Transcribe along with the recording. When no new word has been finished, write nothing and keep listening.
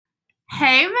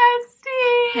Hey,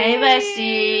 besties! Hey,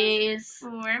 besties!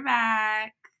 We're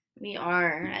back. We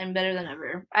are, and better than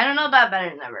ever. I don't know about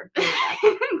better than ever, but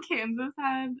we're back. Kansas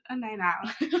had a night out.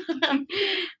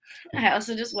 I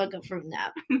also just woke up from a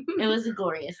nap. It was a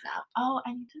glorious nap. Oh,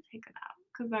 I need to take a nap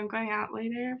because I'm going out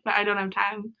later, but I don't have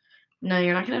time. No,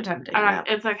 you're not going to have time to take a nap.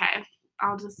 It's okay.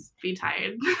 I'll just be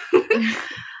tired.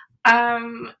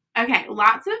 Okay,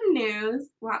 lots of news,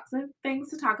 lots of things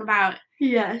to talk about.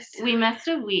 Yes. We missed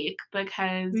a week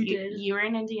because We did. you were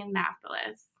in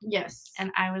Indianapolis. Yes.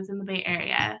 And I was in the Bay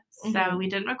Area. So Mhm. we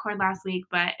didn't record last week,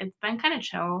 but it's been kind of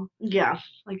chill. Yeah.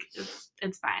 Like,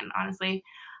 it's fine, honestly.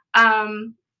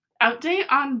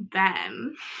 Update on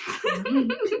Ben.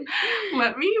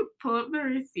 Let me pull up the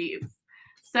receipts.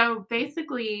 So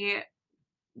basically,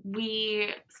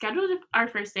 we scheduled our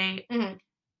first date. Mhm.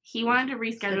 He wanted to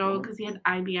reschedule because he had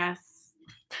IBS,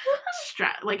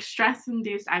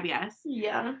 stress-induced IBS.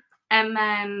 Yeah. And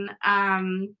then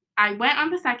I went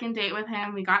on the second date with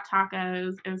him. We got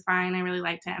tacos. It was fine. I really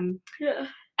liked him. Yeah.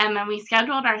 And then we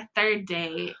scheduled our third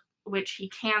date, which he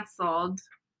canceled,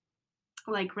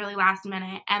 like, really last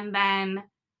minute. And then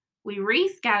we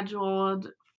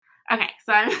rescheduled. Okay,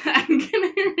 so I'm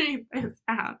going to read this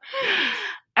out.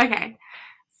 Okay,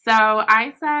 so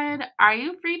I said, are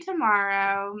you free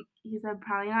tomorrow? He said,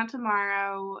 probably not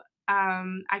tomorrow.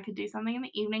 I could do something in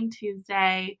the evening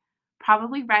Tuesday,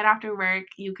 probably right after work.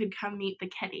 You could come meet the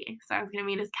kitty. So I was going to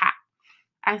meet his cat.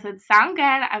 I said, sound good.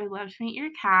 I would love to meet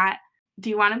your cat. Do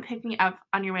you want to pick me up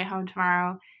on your way home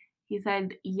tomorrow? He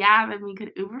said, yeah, then we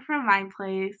could Uber from my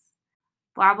place.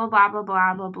 Blah, blah, blah, blah,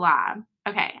 blah, blah, blah.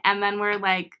 Okay, and then we're,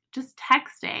 like, just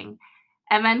texting.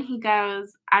 And then he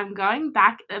goes, I'm going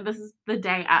back. This is the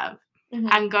day of. Mhm.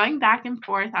 I'm going back and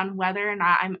forth on whether or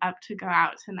not I'm up to go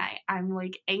out tonight. I'm,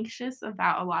 like, anxious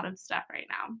about a lot of stuff right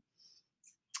now.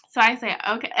 So I say,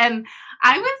 okay. And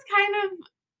I was kind of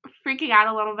freaking out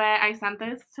a little bit. I sent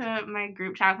this to my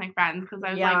group chat with my friends because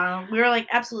I was like, we were like,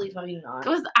 absolutely fucking not.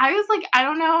 I was like, I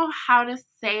don't know how to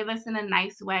say this in a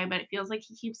nice way, but it feels like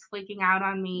he keeps flaking out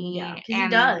on me. Yeah, because he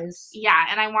does. Yeah,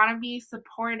 and I want to be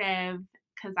supportive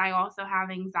because I also have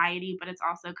anxiety, but it's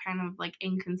also kind of, like,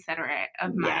 inconsiderate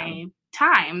of my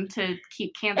time to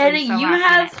keep canceling. And so you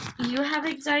last minute. you have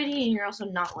anxiety, and you're also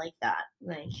not like that.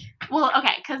 Like, well,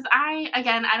 okay, because I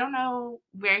don't know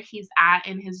where he's at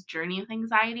in his journey with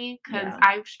anxiety because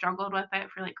I've struggled with it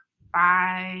for, like,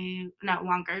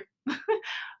 longer,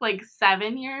 like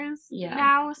 7 years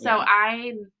now. So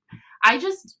I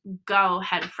just go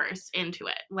headfirst into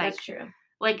it. Like, that's true.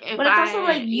 Like, if but it's also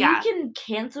like you yeah, can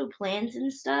cancel plans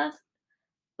and stuff,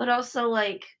 but also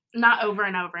like not over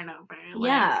and over and over.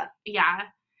 Like, yeah.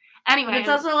 Anyway, it's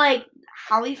also like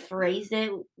how he phrased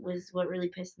it was what really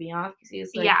pissed me off because he was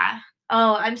like, yeah.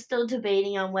 Oh, I'm still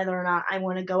debating on whether or not I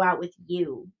want to go out with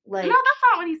you. Like, no, that's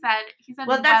not what he said. He said,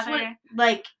 well, that's what,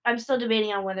 like, I'm still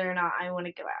debating on whether or not I want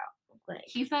to go out. Like,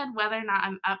 he said whether or not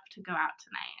I'm up to go out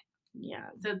tonight. Yeah.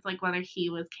 So it's like whether he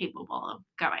was capable of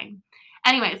going.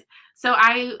 Anyways, so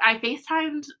I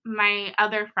FaceTimed my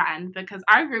other friend because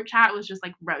our group chat was just,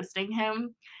 like, roasting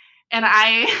him. And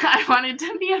I wanted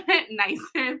to be a bit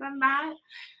nicer than that.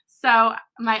 So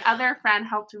my other friend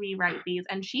helped me write these,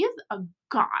 and she is a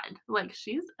god. Like,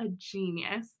 she's a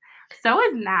genius. So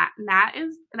is Nat. Nat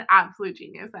is an absolute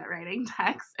genius at writing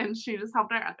text, and she just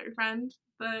helped our other friend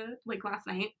last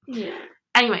night. Yeah.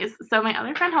 Anyways, so my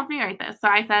other friend helped me write this. So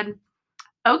I said,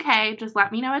 okay, just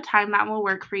let me know a time that will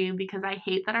work for you because I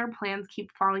hate that our plans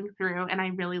keep falling through, and I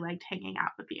really liked hanging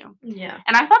out with you. Yeah.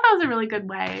 And I thought that was a really good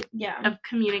way Yeah. of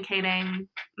communicating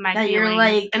my that feelings you're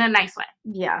like, in a nice way.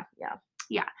 Yeah.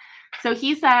 So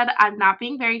he said, I'm not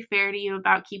being very fair to you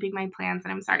about keeping my plans,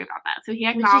 and I'm sorry about that. So he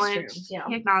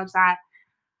acknowledged that.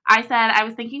 I said, I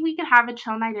was thinking we could have a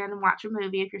chill night in and watch a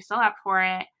movie if you're still up for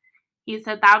it. He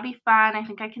said, that would be fun. I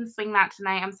think I can swing that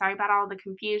tonight. I'm sorry about all the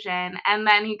confusion. And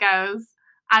then he goes,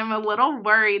 I'm a little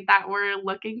worried that we're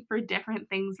looking for different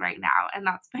things right now, and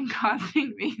that's been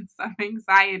causing me some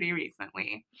anxiety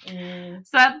recently.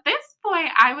 So at this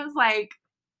point, I was like,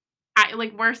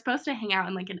 we're supposed to hang out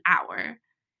in, like, an hour.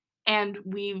 And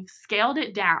we've scaled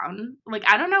it down. Like,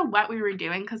 I don't know what we were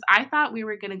doing because I thought we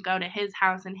were going to go to his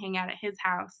house and hang out at his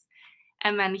house.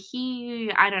 And then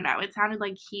I don't know, it sounded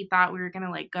like he thought we were going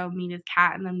to, like, go meet his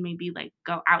cat and then maybe, like,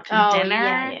 go out to dinner.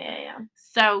 Yeah.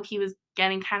 So he was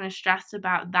getting kind of stressed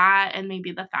about that and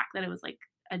maybe the fact that it was, like,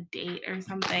 a date or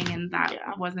something and that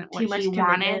wasn't what he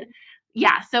wanted.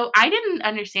 Yeah, so I didn't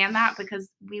understand that because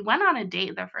we went on a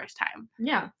date the first time.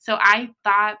 Yeah. So I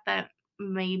thought that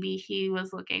maybe he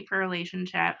was looking for a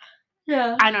relationship.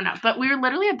 Yeah. I don't know. But we were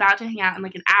literally about to hang out in,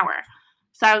 like, an hour.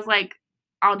 So I was like,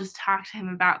 I'll just talk to him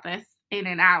about this in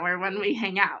an hour when we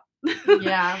hang out.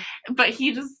 Yeah. But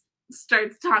he just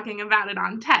starts talking about it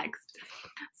on text.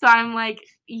 So I'm like,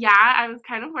 yeah, I was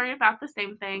kind of worried about the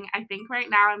same thing. I think right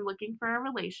now I'm looking for a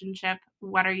relationship.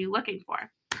 What are you looking for?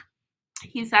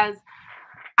 He says,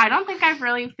 I don't think I've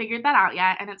really figured that out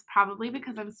yet, and it's probably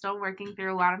because I'm still working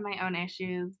through a lot of my own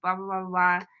issues, blah, blah,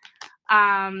 blah,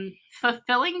 blah.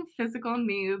 Fulfilling physical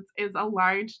needs is a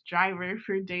large driver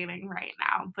for dating right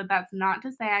now, but that's not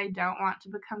to say I don't want to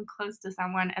become close to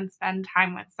someone and spend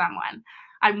time with someone.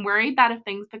 I'm worried that if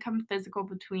things become physical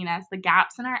between us, the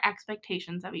gaps in our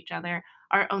expectations of each other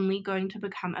are only going to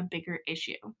become a bigger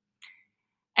issue.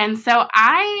 And so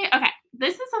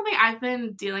this is something I've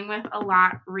been dealing with a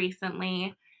lot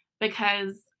recently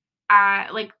because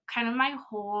kind of my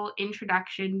whole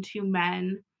introduction to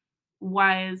men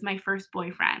was my first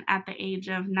boyfriend at the age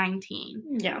of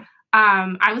 19. Yeah.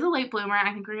 I was a late bloomer.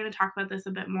 I think we're going to talk about this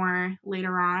a bit more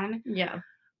later on. Yeah.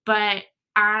 But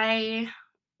I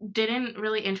didn't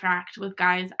really interact with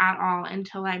guys at all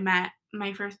until I met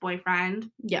my first boyfriend.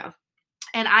 Yeah.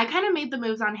 And I kind of made the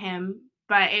moves on him,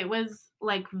 but it was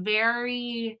like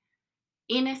very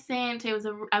innocent. It was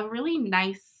a really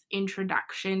nice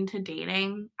introduction to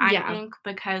dating, I think,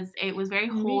 because it was very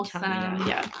wholesome.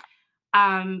 Yeah.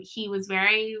 He was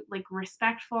very like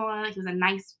respectful. He was a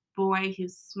nice boy. He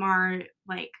was smart.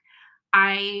 Like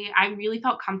I really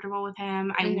felt comfortable with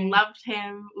him. I loved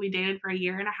him. We dated for 1.5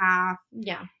 years.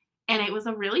 Yeah. And it was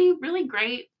a really, really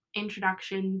great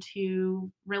introduction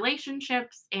to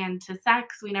relationships and to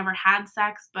sex. We never had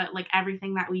sex, but like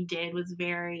everything that we did was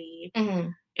very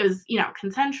it was,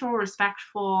 consensual,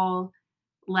 respectful,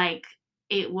 like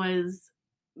it was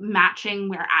matching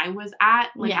where I was at.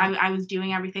 Like I was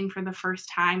doing everything for the first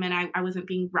time and I wasn't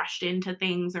being rushed into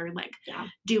things or like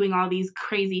doing all these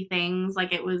crazy things.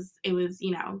 Like it was,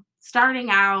 starting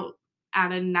out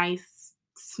at a nice,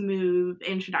 smooth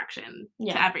introduction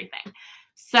to everything.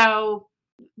 So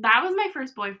that was my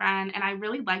first boyfriend and I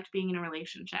really liked being in a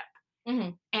relationship.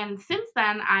 And since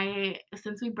then,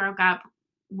 since we broke up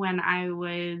when I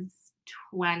was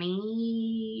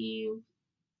 20,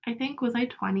 I think. Was I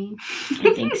 20?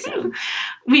 I think so.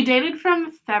 We dated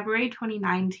from February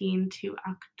 2019 to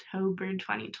October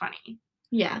 2020.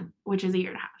 Yeah. Which is 1.5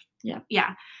 years. Yeah.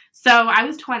 Yeah. So I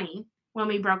was 20 when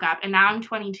we broke up, and now I'm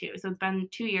 22. So it's been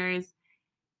 2 years.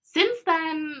 Since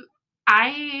then,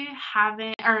 it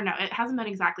hasn't been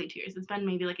exactly 2 years. It's been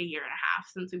maybe like 1.5 years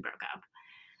since we broke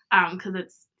up. Because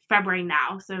it's February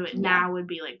now. So now would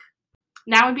be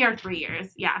our 3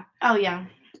 years. Yeah. Oh, yeah.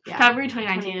 February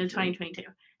 2019 to 2022.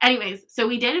 Anyways, so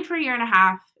we dated for 1.5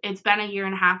 years. It's been 1.5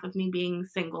 years of me being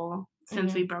single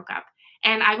since we broke up.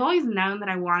 And I've always known that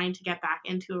I wanted to get back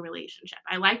into a relationship.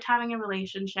 I liked having a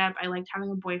relationship. I liked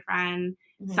having a boyfriend,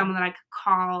 someone that I could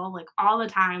call like all the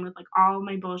time with like all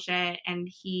my bullshit. And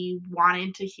he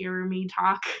wanted to hear me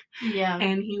talk. Yeah.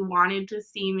 And he wanted to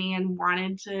see me and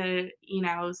wanted to,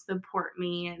 support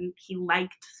me. And he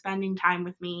liked spending time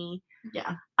with me.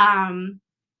 Yeah.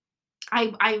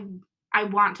 I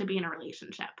want to be in a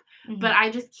relationship, but I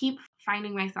just keep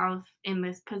finding myself in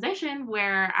this position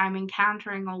where I'm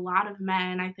encountering a lot of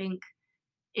men. I think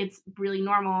it's really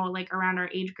normal, like around our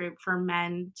age group, for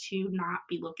men to not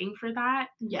be looking for that.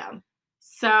 Yeah.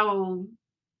 So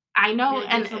I know,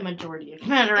 and the majority of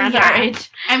men around our age.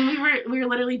 And we were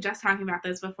literally just talking about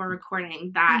this before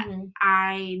recording that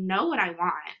I know what I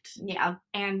want. Yeah.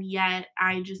 And yet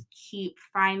I just keep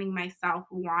finding myself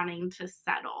wanting to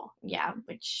settle. Yeah,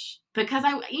 because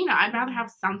I'd rather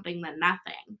have something than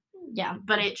nothing. Yeah.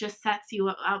 But it just sets you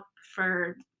up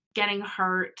for getting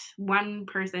hurt. One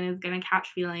person is going to catch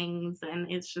feelings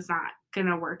and it's just not going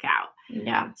to work out.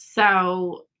 Yeah.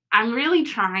 So I'm really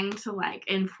trying to like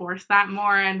enforce that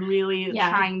more and really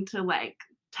trying to like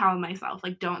tell myself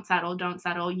like don't settle.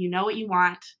 You know what you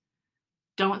want.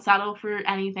 Don't settle for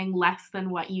anything less than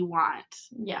what you want.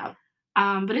 Yeah.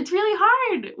 But it's really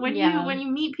hard when you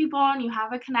meet people and you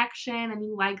have a connection and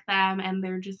you like them and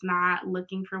they're just not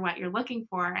looking for what you're looking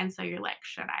for. And so you're like,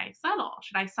 should I settle?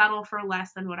 Should I settle for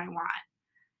less than what I want?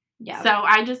 Yeah. So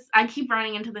I keep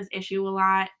running into this issue a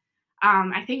lot.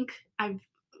 I think I've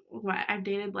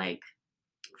dated like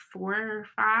 4 or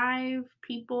 5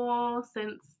 people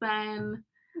since then.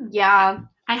 Yeah.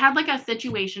 I had like a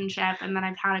situationship and then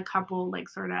I've had a couple like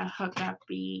sort of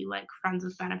hookup-y like friends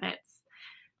with benefits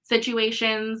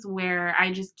situations where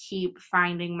I just keep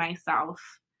finding myself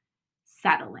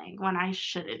settling when I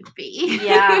shouldn't be.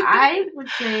 Yeah, I would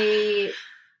say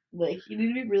like you need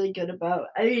to be really good about,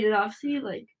 I mean, and obviously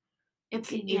like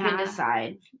You can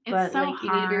decide. It's but, so like, hard.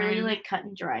 You need to really, like, cut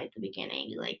and dry at the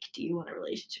beginning. Like, do you want a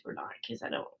relationship or not? Because I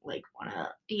don't, like, want to.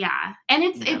 Yeah. And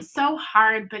it's so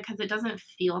hard because it doesn't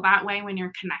feel that way when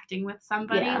you're connecting with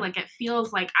somebody. Yeah. Like, it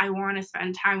feels like, I want to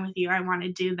spend time with you. I want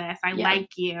to do this. I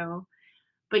like you.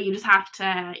 But you just have to,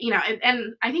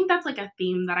 and I think that's, like, a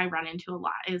theme that I run into a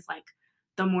lot is, like,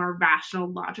 the more rational,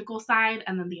 logical side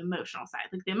and then the emotional side.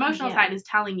 Like, the emotional side is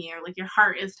telling you, like, your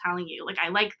heart is telling you, like, I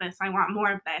like this. I want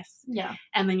more of this. Yeah.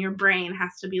 And then your brain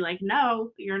has to be like,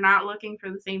 no, you're not looking for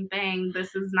the same thing.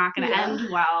 This is not going to end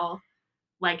well.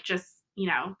 Like, just,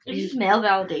 It's just male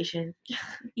validation.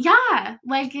 Yeah.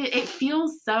 Like, it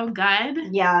feels so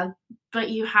good. Yeah. But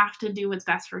you have to do what's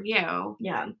best for you.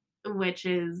 Yeah. Which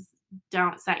is,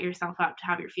 don't set yourself up to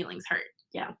have your feelings hurt.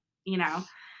 Yeah.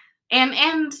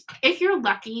 And if you're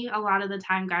lucky, a lot of the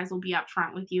time guys will be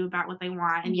upfront with you about what they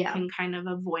want, and you can kind of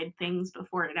avoid things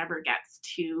before it ever gets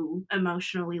too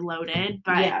emotionally loaded.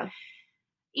 But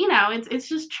it's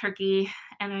just tricky,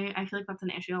 and I feel like that's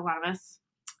an issue a lot of us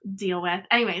deal with.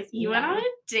 Anyways, you went on a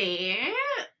date.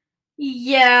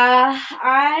 Yeah,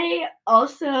 I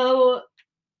also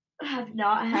have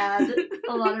not had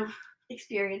a lot of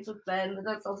experience with men, but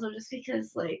that's also just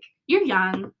because, like, you're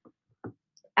young.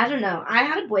 I don't know. I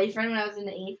had a boyfriend when I was in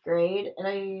the 8th grade, and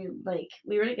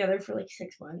we were together for, like,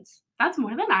 6 months. That's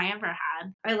more than I ever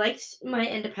had. I liked my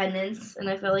independence, and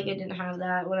I felt like I didn't have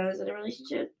that when I was in a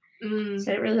relationship. So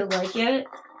I didn't really like it.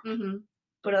 Mm-hmm.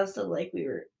 But also, like, we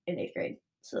were in 8th grade,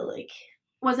 so, like...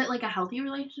 Was it, like, a healthy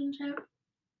relationship?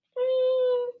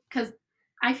 Because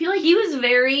I feel like... He was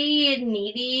very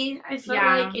needy, I felt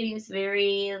like, and he was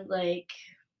very, like...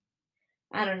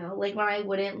 I don't know, like, when I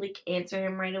wouldn't, like, answer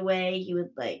him right away, he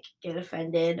would, like, get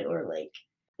offended, or, like,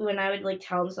 when I would, like,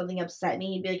 tell him something upset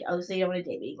me, he'd be like, oh, so you don't want to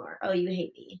date me anymore. Oh, you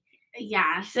hate me.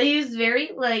 Yeah. So he was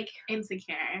very, like...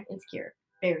 Insecure.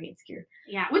 Very insecure.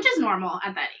 Yeah, which is normal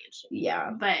at that age.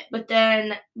 Yeah. But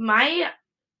then my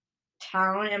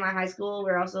town and my high school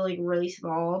were also, like, really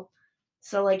small.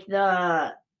 So, like,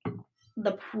 the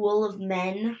pool of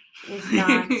men was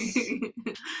not...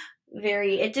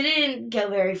 it didn't go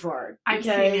very far. I've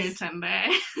seen your Tinder.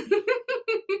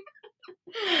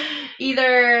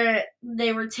 Either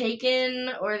they were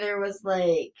taken, or there was,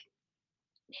 like,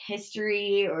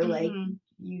 history, or, like,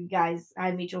 you guys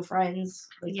had mutual friends,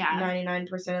 like, 99%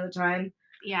 of the time.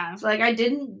 Yeah. So, like, I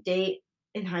didn't date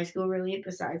in high school, really,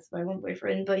 besides my one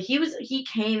boyfriend, but he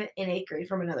came in 8th grade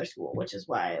from another school, which is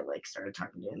why I, like, started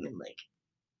talking to him and, like...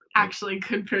 actually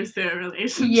could pursue a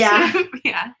relationship. Yeah.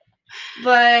 Yeah.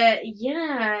 But,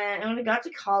 yeah, and when I got to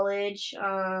college,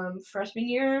 freshman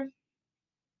year,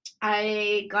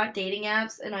 I got dating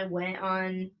apps, and I went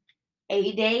on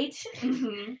a date.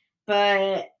 Mm-hmm.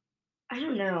 But, I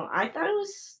don't know, I thought it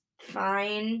was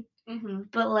fine,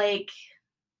 but, like,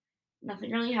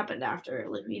 nothing really happened after.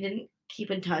 Like, we didn't keep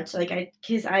in touch, like,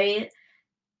 because I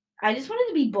just wanted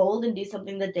to be bold and do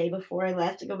something the day before I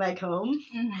left to go back home,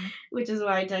 which is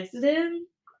why I texted him.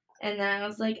 And then I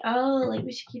was like, oh, like,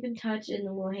 we should keep in touch, and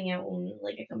then we'll hang out when,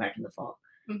 like, I come back in the fall.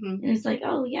 And it's like,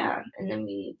 oh, yeah. And then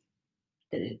we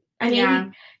didn't. I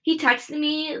mean, he texted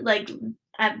me, like,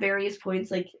 at various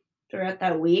points, like, throughout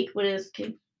that week, but it was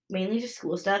mainly just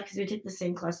school stuff, because we took the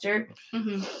same cluster.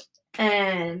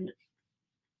 And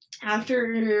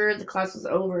after the class was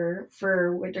over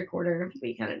for winter quarter,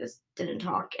 we kind of just didn't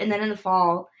talk. And then in the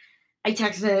fall, I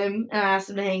texted him and I asked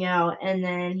him to hang out, and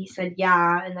then he said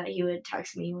yeah, and that he would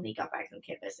text me when he got back on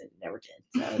campus, and never did.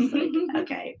 So I was like,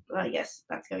 okay, well, I guess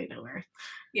that's going nowhere.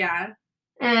 Yeah.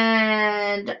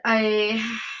 And I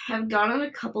have gone on a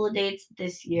couple of dates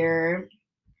this year.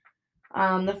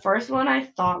 The first one I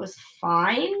thought was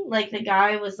fine. Like, the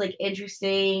guy was, like,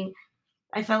 interesting.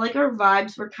 I felt like our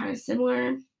vibes were kind of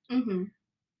similar.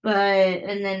 But,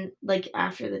 and then, like,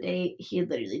 after the date, he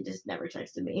literally just never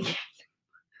texted me again.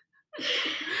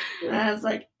 And I was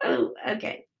like, oh,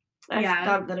 okay. I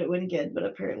thought that it went good, but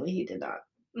apparently he did not.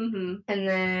 And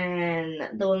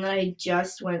then the one that I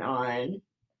just went on,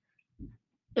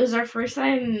 it was our first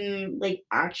time, like,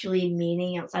 actually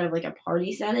meeting outside of, like, a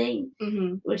party setting,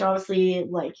 which obviously,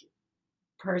 like,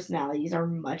 personalities are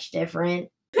much different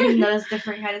in those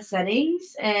different kind of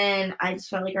settings, and I just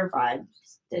felt like our vibes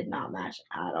did not match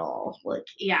at all. Like,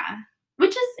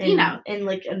 which is, in,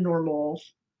 like, a normal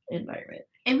environment.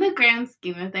 In the grand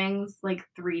scheme of things, like,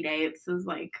 3 dates is,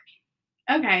 like,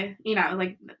 okay,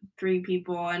 like, 3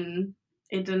 people, and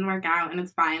it didn't work out, and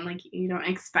it's fine. Like, you don't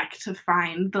expect to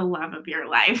find the love of your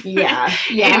life in,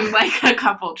 like, a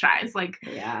couple tries. Like,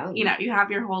 you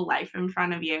have your whole life in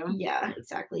front of you. Yeah,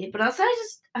 exactly. But also,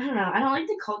 I don't know, I don't like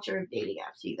the culture of dating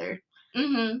apps either.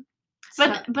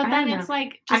 But then it's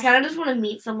like I kind of just want to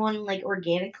meet someone like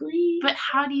organically. But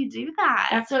how do you do that?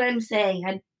 That's what I'm saying.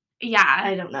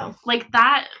 I don't know. Like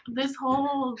that, this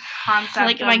whole concept.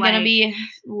 Like, am I gonna be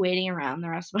waiting around the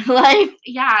rest of my life?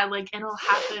 Yeah, like it'll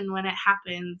happen when it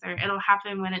happens, or it'll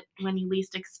happen when you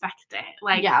least expect it.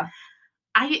 Like, yeah,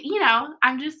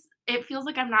 I'm just. It feels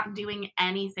like I'm not doing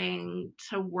anything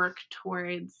to work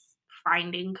towards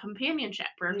finding companionship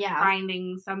or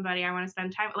finding somebody I want to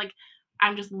spend time with. Like,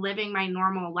 I'm just living my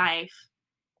normal life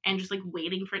and just like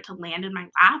waiting for it to land in my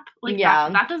lap. Like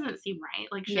that doesn't seem right.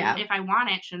 Like, if I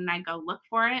want it, shouldn't I go look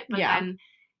for it? But then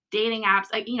dating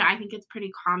apps, like, I think it's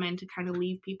pretty common to kind of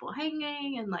leave people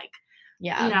hanging and like,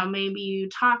 maybe you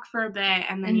talk for a bit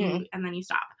and then you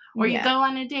stop, or you go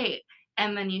on a date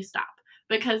and then you stop,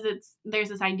 because there's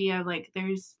this idea of like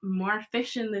there's more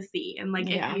fish in the sea, and like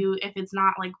if it's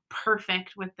not like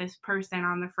perfect with this person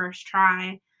on the first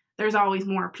try, there's always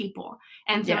more people,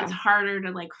 and so it's harder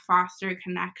to like foster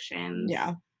connections.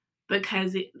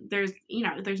 Because there's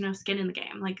no skin in the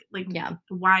game. Like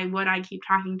why would I keep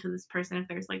talking to this person if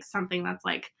there's like something that's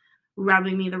like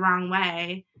rubbing me the wrong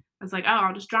way? It's like, oh,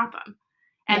 I'll just drop them.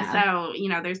 And so,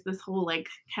 there's this whole like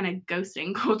kind of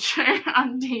ghosting culture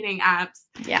on dating apps.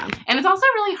 Yeah. And it's also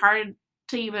really hard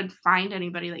to even find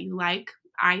anybody that you like,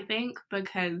 I think,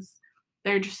 because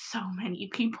there are just so many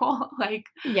people. Like,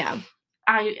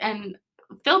 and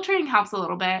filtering helps a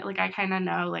little bit. Like, I kind of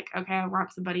know, like, okay, I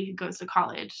want somebody who goes to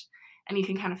college, and you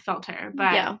can kind of filter.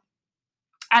 But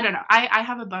I don't know. I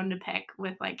have a bone to pick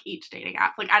with like each dating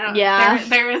app. Like, I don't.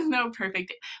 There is no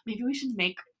perfect. Maybe we should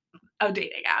make a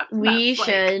dating app. We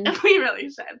should. Like, we really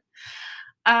should.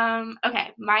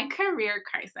 Okay, my career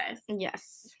crisis.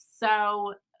 Yes.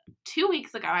 So 2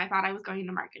 weeks ago, I thought I was going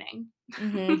into marketing,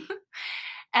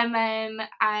 and then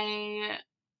I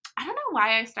don't know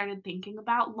why I started thinking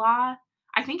about law.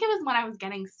 I think it was when I was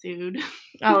getting sued.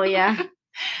 Oh yeah.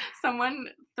 Someone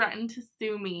threatened to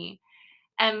sue me,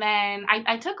 and then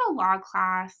I took a law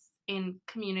class in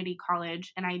community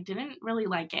college, and I didn't really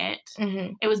like it.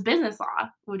 It was business law,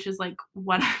 which is like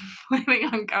what I'm planning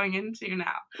on going into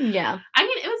now. Yeah. I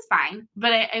mean, it was fine,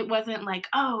 but it wasn't like,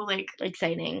 oh, like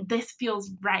exciting. This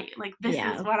feels right. Like this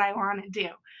is what I want to do.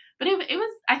 But it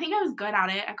was. I think I was good at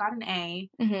it. I got an A.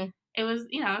 It was,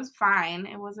 it was fine.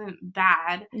 It wasn't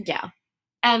bad. Yeah.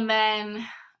 And then,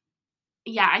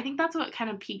 I think that's what kind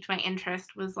of piqued my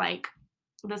interest, was like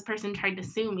this person tried to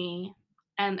sue me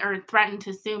or threatened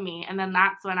to sue me. And then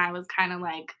that's when I was kind of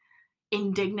like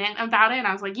indignant about it. And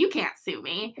I was like, you can't sue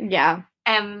me. Yeah.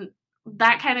 And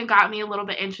that kind of got me a little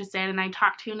bit interested. And I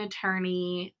talked to an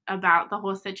attorney about the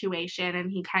whole situation, and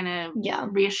he kind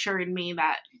of reassured me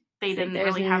that they didn't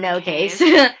really have no case.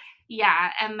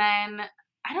 Yeah. And then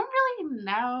I don't really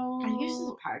know. I think it's just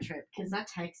a power trip, because that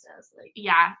text us like.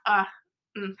 Yeah.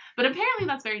 But apparently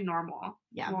that's very normal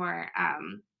for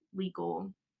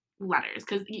legal letters,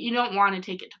 because you don't want to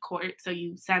take it to court, so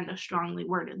you send a strongly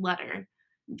worded letter.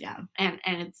 Yeah. And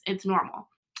it's normal.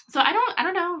 So I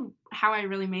don't know how I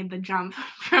really made the jump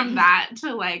from that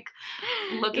to like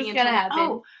looking into happen.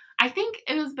 Oh, I think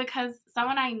it was because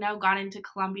someone I know got into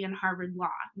Columbia and Harvard Law,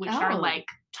 which are like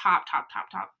top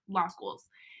law schools.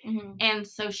 And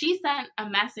so she sent a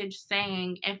message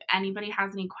saying, if anybody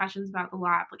has any questions about the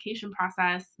law application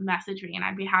process, message me and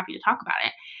I'd be happy to talk about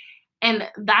it. And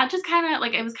that just kind of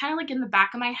like, it was kind of like in the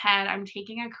back of my head. I'm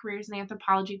taking a careers in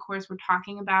anthropology course. We're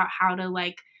talking about how to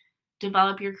like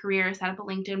develop your career, set up a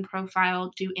LinkedIn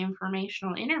profile, do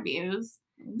informational interviews.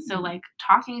 So like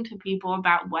talking to people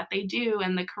about what they do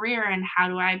in the career and how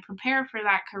do I prepare for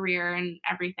that career and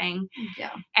everything. Yeah.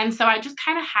 And so I just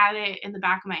kind of had it in the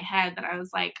back of my head that I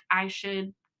was like, I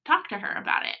should talk to her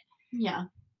about it. Yeah.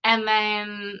 And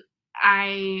then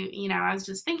I was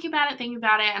just thinking about it,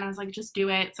 and I was like, just do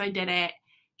it. So I did it.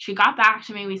 She got back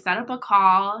to me. We set up a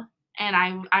call, and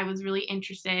I was really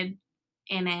interested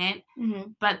in it.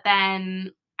 But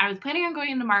then I was planning on going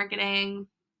into marketing.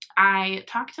 I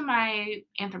talked to my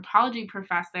anthropology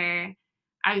professor.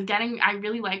 I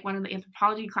really like one of the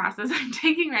anthropology classes I'm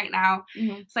taking right now,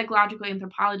 psychological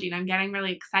anthropology, and I'm getting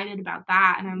really excited about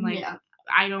that. And I'm like,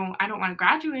 I don't want to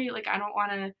graduate. Like, I don't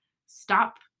want to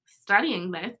stop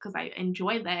studying this because I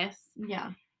enjoy this.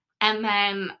 Yeah. And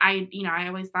then I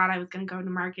always thought I was going to go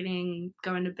into marketing,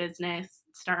 go into business,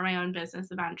 start my own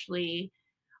business eventually.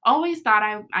 Always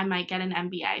thought I might get an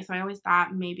MBA. So I always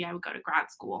thought maybe I would go to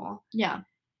grad school. Yeah.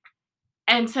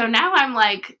 And so now I'm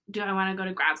like, do I want to go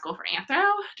to grad school for anthro?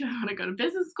 Do I want to go to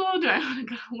business school? Do I want to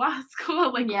go to law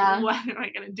school? Like, what am I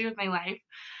going to do with my life?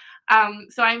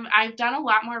 So I've done a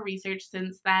lot more research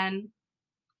since then.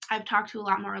 I've talked to a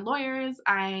lot more lawyers.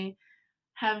 I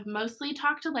have mostly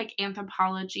talked to like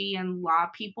anthropology and law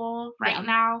people right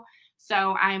now.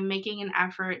 So I'm making an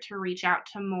effort to reach out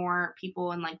to more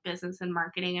people in like business and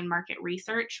market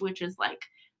research, which is like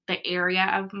the area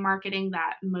of marketing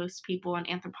that most people in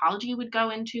anthropology would go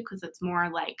into because it's more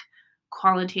like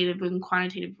qualitative and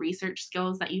quantitative research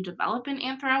skills that you develop in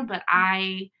anthro. But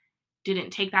I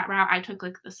didn't take that route. I took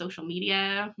like the social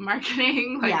media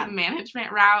marketing, like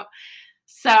management route.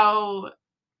 So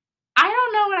I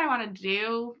don't know what I want to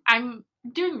do. I'm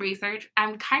doing research.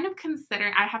 I'm kind of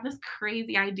considering, I have this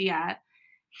crazy idea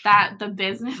that the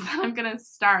business that I'm going to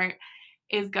start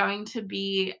is going to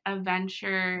be a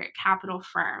venture capital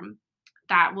firm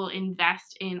that will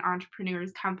invest in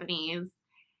entrepreneurs' companies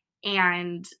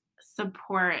and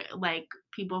support like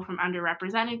people from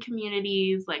underrepresented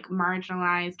communities, like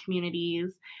marginalized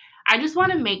communities. I just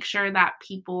want to make sure that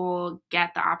people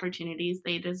get the opportunities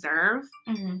they deserve.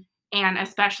 Mm-hmm. And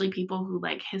especially people who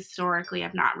like historically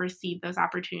have not received those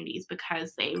opportunities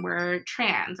because they were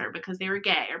trans or because they were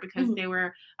gay or because mm-hmm. they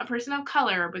were a person of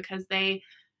color or because they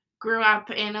grew up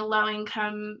in a low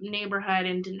income neighborhood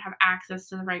and didn't have access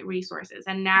to the right resources.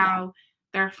 And now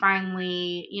they're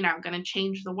finally, you know, going to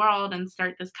change the world and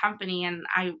start this company. And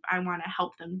I want to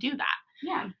help them do that.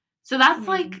 Yeah. So that's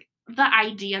like the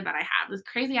idea that I have, this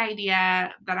crazy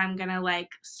idea that I'm going to like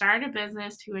start a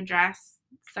business to address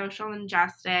social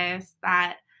injustice,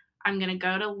 that I'm going to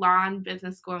go to law and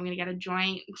business school. I'm going to get a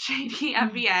joint JD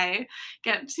MBA,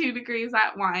 get 2 degrees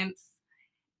at once,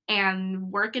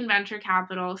 and work in venture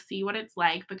capital, see what it's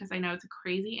like, because I know it's a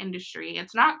crazy industry.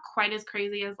 It's not quite as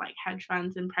crazy as like hedge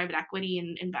funds and private equity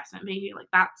and investment banking. Like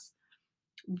that's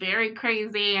very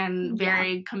crazy and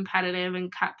very competitive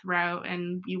and cutthroat,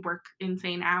 and you work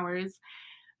insane hours.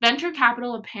 Venture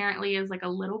capital apparently is like a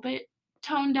little bit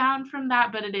toned down from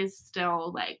that, but it is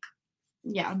still like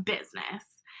business.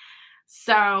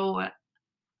 So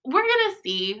we're gonna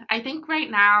see. I think right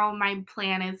now my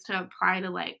plan is to apply to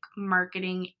like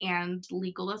marketing and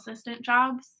legal assistant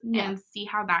jobs and see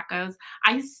how that goes.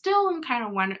 I still am kind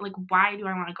of wondering, like, why do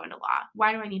I want to go into law?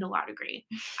 Why do I need a law degree?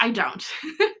 I don't.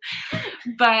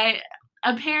 But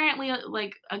apparently,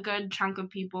 like, a good chunk of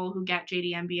people who get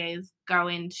JD MBAs go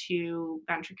into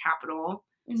venture capital.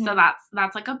 Mm-hmm. So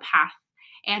that's like a path.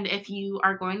 And if you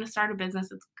are going to start a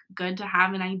business, it's good to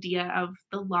have an idea of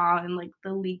the law and like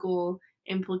the legal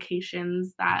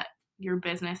implications that your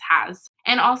business has.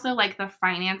 And also like the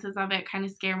finances of it kind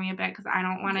of scare me a bit because I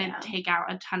don't want to take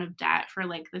out a ton of debt for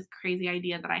like this crazy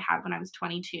idea that I had when I was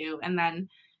 22 and then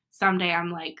someday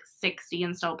I'm like 60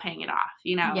 and still paying it off,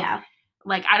 you know? Yeah.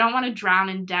 Like I don't want to drown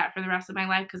in debt for the rest of my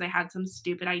life because I had some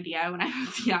stupid idea when I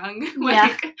was young.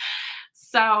 Like,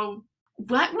 so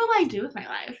what will I do with my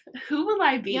life? Who will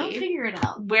I be? You'll figure it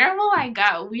out. Where will I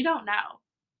go? We don't know.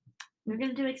 We're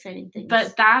going to do exciting things.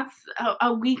 But that's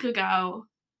a week ago,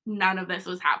 none of this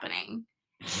was happening.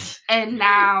 And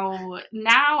now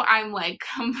I'm like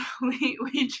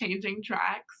completely changing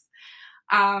tracks.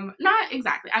 Not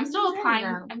exactly. I'm still applying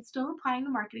to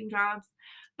marketing jobs,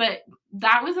 but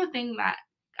that was a thing that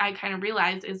I kind of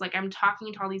realized is like I'm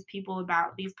talking to all these people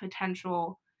about these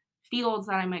potential fields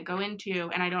that I might go into,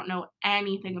 and I don't know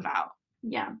anything about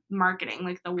marketing,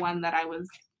 like the one that I was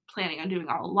planning on doing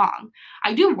all along.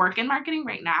 I do work in marketing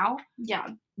right now. Yeah.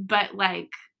 But like,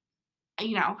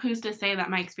 you know, who's to say that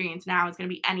my experience now is going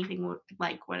to be anything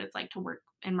like what it's like to work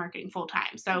in marketing full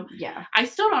time? So I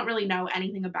still don't really know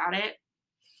anything about it.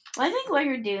 Well, I think what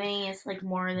you're doing is like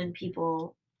more than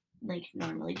people like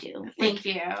normally do. Thank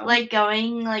you. Like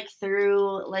going like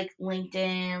through like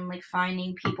LinkedIn, like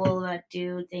finding people that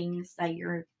do things that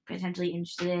you're potentially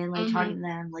interested in, like talking to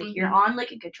them. Like you're on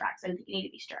like a good track. So I don't think you need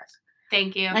to be stressed.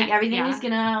 Thank you. Like everything is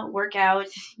gonna work out.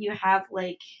 You have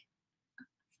like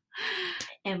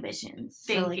ambitions.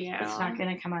 Thank so like you. It's not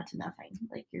gonna come out to nothing.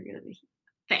 Like you're gonna be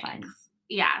fine.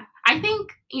 Yeah. I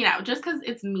think, you know, just because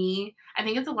it's me, I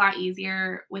think it's a lot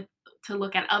easier to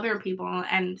look at other people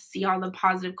and see all the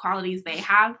positive qualities they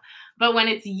have. But when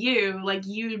it's you, like,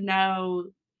 you know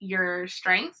your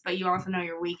strengths, but you also know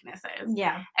your weaknesses.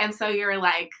 Yeah. And so you're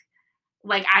like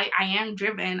I am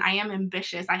driven, I am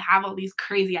ambitious, I have all these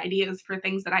crazy ideas for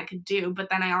things that I could do,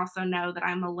 but then I also know that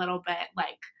I'm a little bit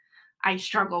like, I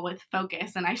struggle with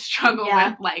focus and I struggle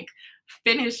with like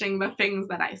finishing the things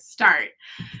that I start.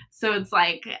 So it's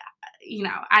like, you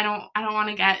know, I don't want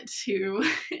to get too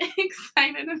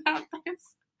excited about this.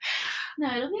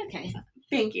 No, it'll be okay.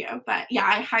 Thank you. But yeah,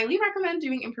 I highly recommend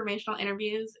doing informational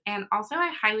interviews, and also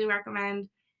I highly recommend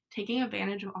taking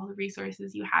advantage of all the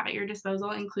resources you have at your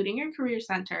disposal, including your career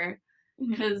center.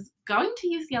 Because going to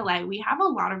UCLA, we have a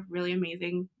lot of really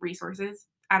amazing resources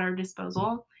at our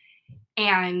disposal.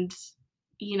 And,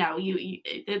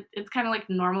 it's kind of like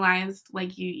normalized,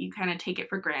 like you kind of take it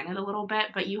for granted a little bit,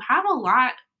 but you have a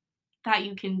lot that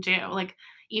you can do. Like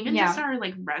even just our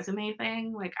like resume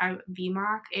thing, like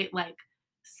VMOC, it like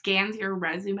scans your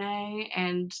resume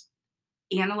and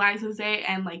analyzes it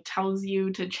and like tells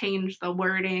you to change the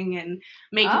wording and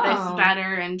make this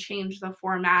better and change the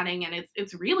formatting, and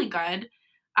it's really good.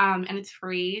 And it's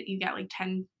free. You get like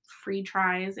 10 free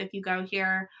tries if you go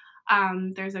here.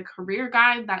 There's a career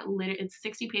guide that it's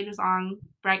 60 pages long.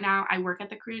 Right now I work at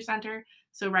the career center,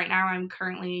 so right now I'm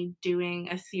currently doing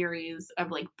a series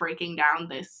of like breaking down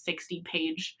this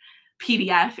 60-page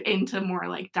PDF into more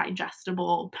like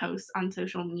digestible posts on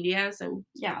social media. So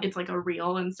it's like a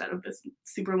reel instead of this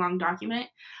super long document.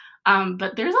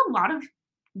 But there's a lot of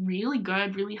really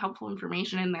good, really helpful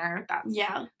information in there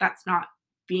that's not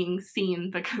being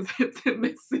seen because it's in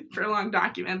this super long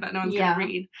document that no one's gonna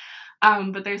read.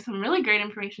 But there's some really great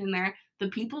information in there. The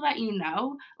people that you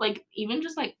know, like even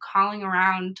just like calling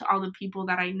around to all the people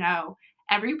that I know,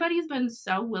 everybody's been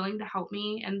so willing to help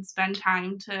me and spend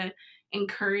time to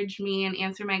encourage me and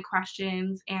answer my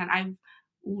questions. And I've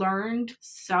learned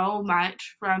so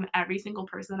much from every single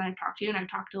person that I've talked to. And I've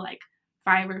talked to like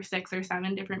 5 or 6 or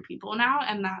 7 different people now.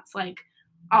 And that's like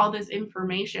all this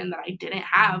information that I didn't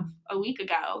have a week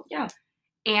ago. Yeah.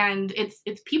 And it's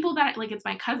people that like, it's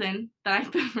my cousin that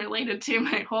I've been related to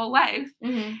my whole life.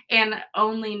 Mm-hmm. And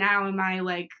only now am I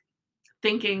like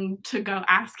thinking to go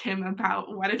ask him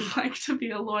about what it's like to be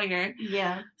a lawyer.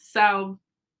 Yeah. So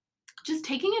just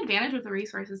taking advantage of the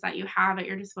resources that you have at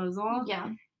your disposal. Yeah.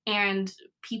 And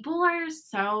people are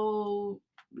so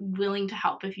willing to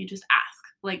help if you just ask.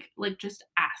 Like just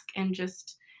ask and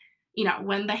just,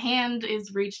 when the hand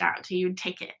is reached out to you,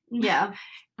 take it. Yeah.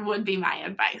 Would be my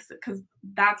advice, because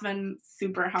that's been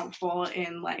super helpful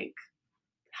in like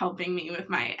helping me with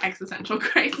my existential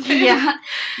crisis. Yeah.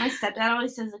 My stepdad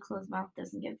always says a closed mouth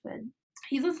doesn't get fed.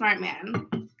 He's a smart man.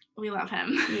 We love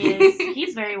him. He is.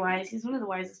 He's very wise. He's one of the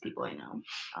wisest people I know,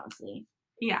 honestly.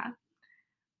 Yeah.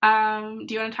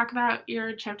 Do you want to talk about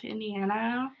your trip to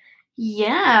Indiana?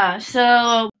 Yeah.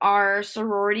 So our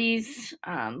sororities,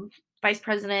 vice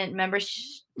president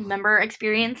member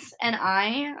experience, and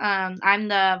I'm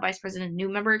the vice president new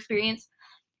member experience.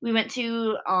 We went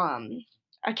to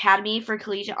Academy for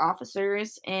Collegiate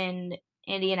Officers in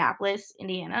Indianapolis,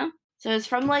 Indiana. So it's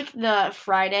from like the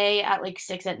Friday at like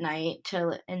 6 at night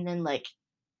and then like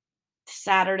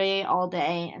Saturday all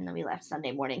day, and then we left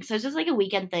Sunday morning. So it's just like a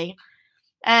weekend thing.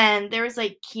 And there was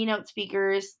like keynote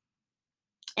speakers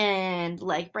and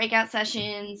like breakout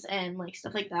sessions and like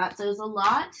stuff like that. So it was a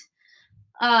lot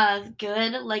of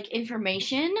good like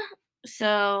information.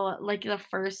 So like the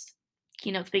first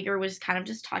keynote speaker was kind of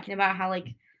just talking about how like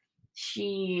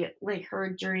she like her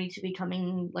journey to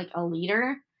becoming like a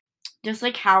leader, just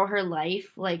like how her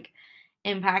life like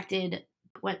impacted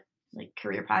what like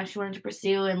career path she wanted to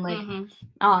pursue, and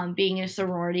like being in a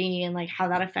sorority and like how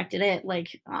that affected it.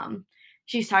 Like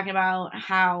she's talking about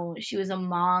how she was a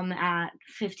mom at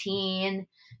 15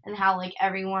 and how like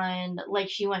everyone, like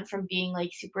she went from being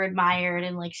like super admired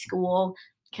in like school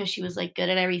because she was like good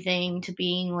at everything to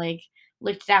being like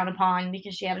looked down upon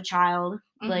because she had a child,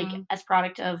 like as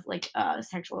product of like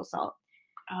sexual assault.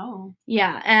 Oh.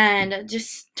 Yeah, and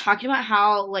just talking about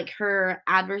how like her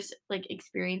adverse like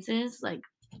experiences, like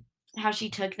how she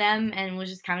took them and was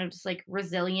just kind of just like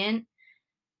resilient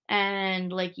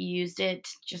and like used it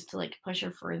just to like push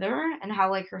her further, and how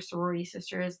like her sorority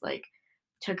sisters like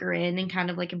took her in and kind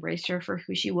of like embraced her for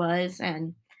who she was.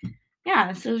 And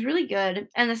yeah, so it was really good.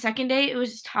 And the second day it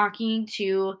was just talking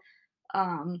to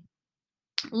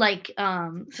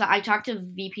so I talked to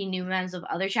VP new members of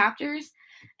other chapters,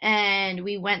 and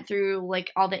we went through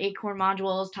like all the ACORN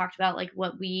modules, talked about like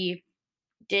what we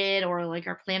did or like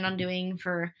our plan on doing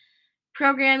for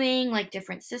programming, like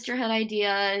different sisterhood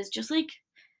ideas, just like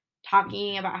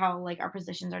talking about how like our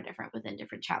positions are different within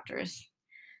different chapters.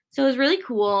 So it was really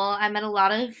cool. I met a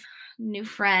lot of new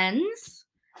friends.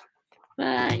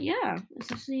 But yeah,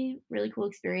 it's actually a really cool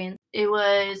experience. It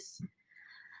was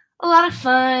a lot of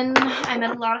fun. I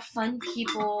met a lot of fun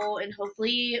people, and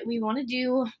hopefully we want to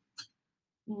do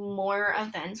more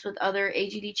events with other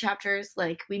AGD chapters.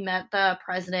 Like we met the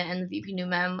president and the VP new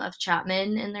mem of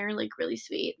Chapman, and they're like really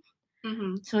sweet.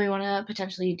 So we want to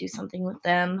potentially do something with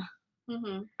them.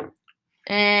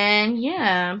 And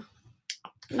yeah,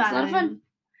 it was a lot of fun.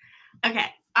 Okay.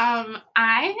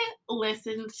 I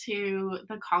listened to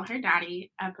the Call Her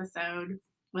Daddy episode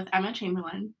with Emma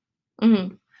Chamberlain.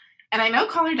 And I know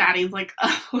Call Her Daddy is like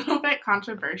a little bit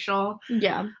controversial.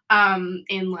 Yeah.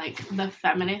 In like the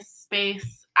feminist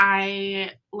space.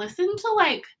 I listened to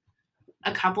like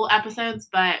a couple episodes,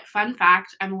 but fun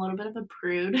fact, I'm a little bit of a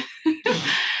prude.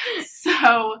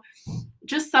 So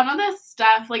just some of this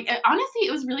stuff, like, honestly,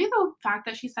 it was really the fact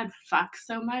that she said fuck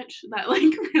so much that,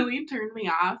 like, really turned me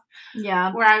off.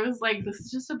 Yeah. Where I was like, this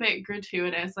is just a bit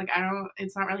gratuitous. Like,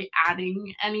 it's not really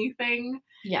adding anything.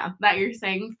 Yeah. That you're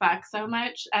saying fuck so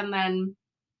much. And then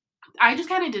I just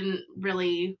kind of didn't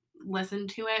really listen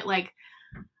to it. Like,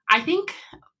 I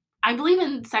believe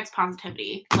in sex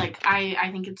positivity. Like, I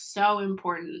think it's so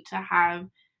important to have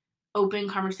open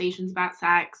conversations about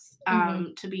sex,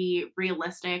 to be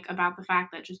realistic about the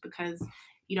fact that just because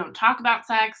you don't talk about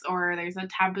sex or there's a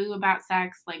taboo about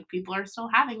sex, like, people are still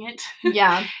having it.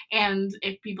 Yeah. And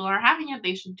if people are having it,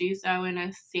 they should do so in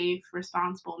a safe,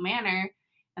 responsible manner.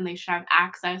 And they should have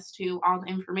access to all the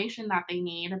information that they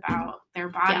need about their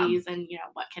bodies and,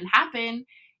 what can happen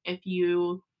if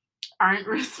you aren't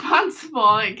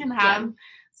responsible. It can have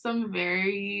some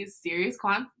very serious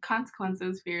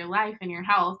consequences for your life and your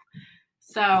health.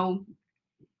 So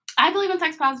I believe in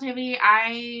sex positivity.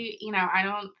 I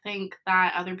don't think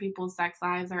that other people's sex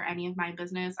lives are any of my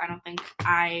business. I don't think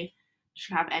I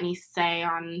should have any say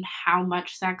on how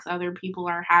much sex other people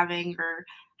are having or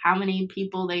how many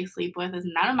people they sleep with is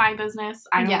none of my business.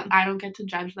 I don't get to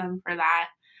judge them for that.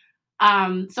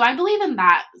 So I believe in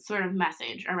that sort of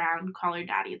message around Call Her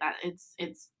Daddy, that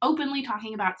it's openly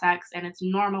talking about sex and it's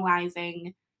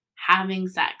normalizing having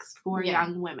sex for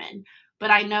young women. But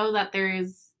I know that there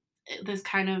is this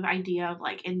kind of idea of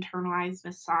like internalized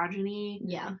misogyny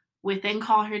within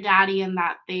Call Her Daddy, and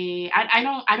that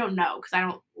I don't know because I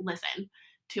don't listen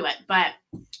to it. But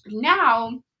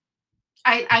now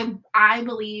I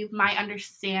believe my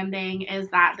understanding is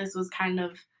that this was kind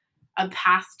of a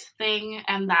past thing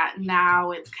and that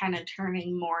now it's kind of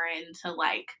turning more into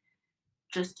like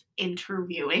just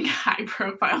interviewing high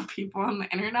profile people on the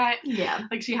internet. Yeah.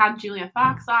 Like, she had Julia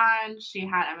Fox on, she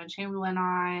had Emma Chamberlain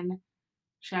on,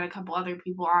 she had a couple other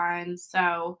people on.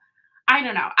 So I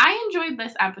don't know. I enjoyed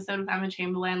this episode with Emma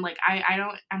Chamberlain. Like,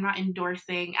 I'm not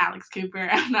endorsing Alex Cooper.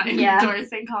 I'm not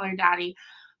endorsing Call Her Daddy,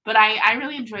 but I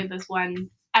really enjoyed this one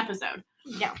episode.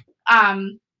 Yeah.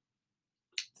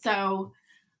 So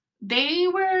they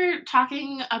were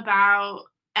talking about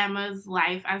Emma's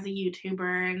life as a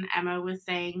YouTuber, and Emma was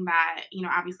saying that,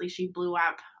 obviously she blew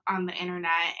up on the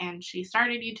internet and she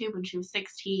started YouTube when she was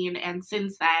 16, and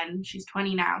since then, she's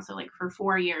 20 now, so like for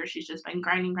 4 years, she's just been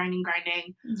grinding,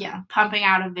 pumping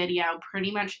out a video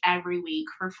pretty much every week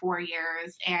for 4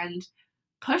 years and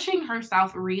pushing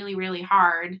herself really, really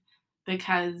hard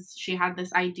because she had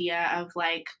this idea of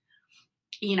like,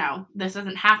 this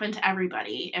doesn't happen to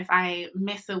everybody. If I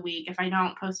miss a week, if I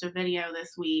don't post a video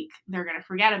this week, they're going to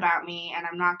forget about me and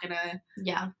I'm not going to,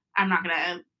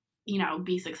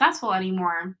 be successful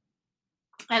anymore.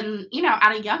 And,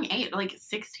 at a young age, like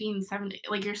 16, 17,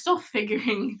 like you're still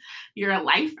figuring your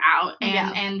life out.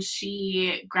 And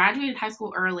she graduated high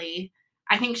school early.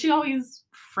 I think she always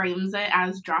frames it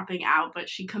as dropping out, but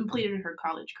she completed her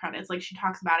college credits. Like, she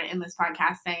talks about it in this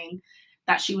podcast saying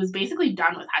that she was basically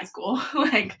done with high school.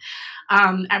 Like,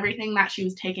 everything that she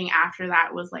was taking after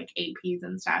that was like APs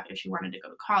and stuff if she wanted to go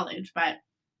to college, but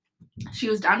she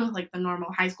was done with like the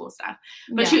normal high school stuff.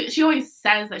 But she always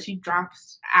says that she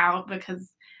drops out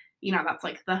because, that's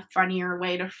like the funnier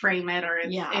way to frame it, or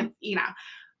it's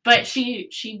but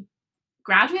she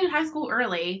graduated high school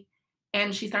early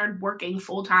and she started working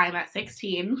full time at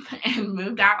 16 and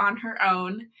moved out on her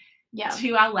own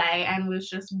to LA and was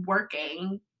just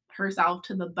working herself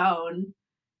to the bone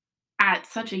at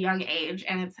such a young age,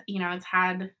 and it's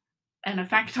had an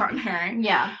effect on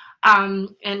her.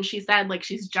 And she said like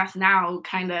she's just now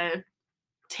kind of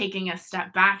taking a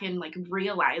step back and like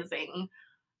realizing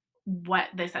what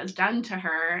this has done to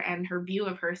her and her view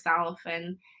of herself,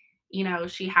 and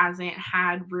she hasn't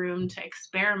had room to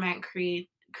experiment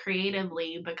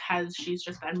creatively because she's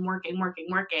just been working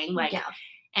like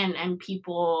and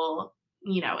people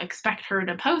expect her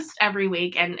to post every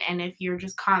week, and if you're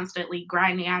just constantly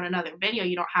grinding out another video,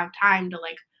 you don't have time to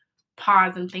like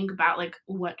pause and think about like,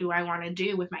 what do I want to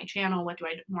do with my channel, what do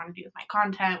I want to do with my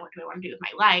content, what do I want to do with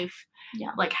my life,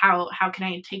 like how can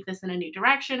I take this in a new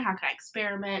direction, how can I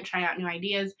experiment, try out new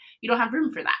ideas. You don't have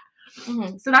room for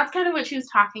that. So that's kind of what she was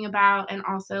talking about, and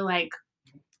also like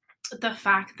the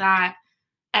fact that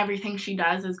everything she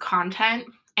does is content,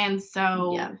 and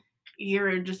so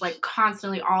you're just like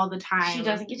constantly all the time. She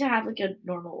doesn't get to have like a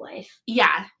normal life.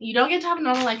 Yeah, you don't get to have a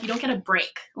normal life. You don't get a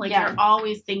break. Like you're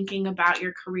always thinking about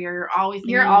your career. You're always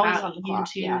thinking about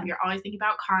YouTube. You're always thinking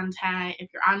about content.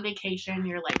 If you're on vacation,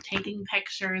 you're like taking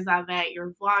pictures of it.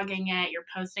 You're vlogging it. You're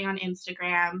posting on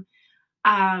Instagram.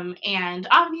 And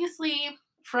obviously,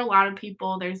 for a lot of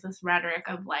people, there's this rhetoric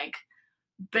of, like,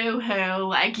 boo-hoo,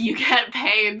 like, you get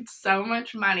paid so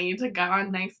much money to go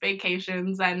on nice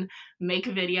vacations and make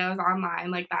videos online,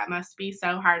 like, that must be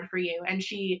so hard for you, and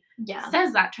she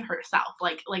says that to herself,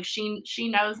 like, she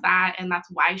knows that, and that's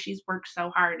why she's worked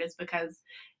so hard is because,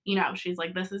 you know, she's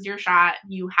like, "This is your shot,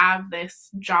 you have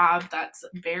this job that's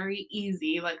very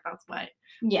easy," like, that's what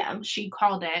she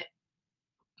called it,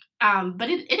 but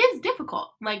it is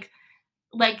difficult, like,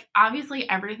 obviously,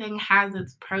 everything has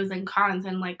its pros and cons,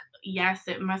 and, like, yes,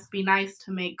 it must be nice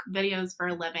to make videos for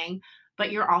a living,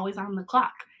 but you're always on the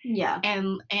clock. Yeah.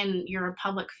 And you're a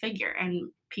public figure,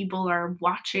 and people are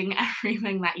watching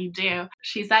everything that you do.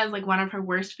 She says, like, one of her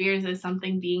worst fears is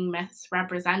something being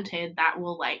misrepresented that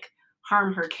will, like,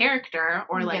 harm her character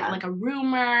or, like a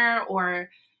rumor or,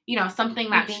 you know,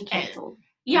 something that being canceled.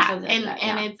 Yeah,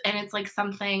 and it's like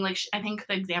something like I think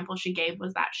the example she gave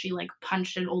was that she like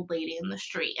punched an old lady in the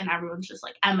street, and everyone's just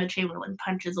like Emma Chamberlain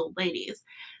punches old ladies.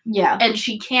 Yeah, and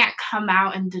she can't come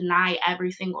out and deny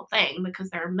every single thing because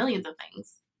there are millions of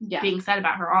things being said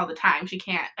about her all the time. She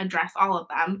can't address all of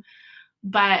them,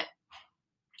 but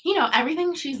you know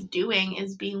everything she's doing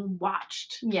is being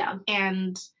watched. Yeah,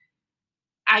 and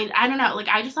I don't know, like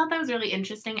I just thought that was really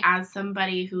interesting as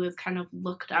somebody who has kind of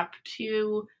looked up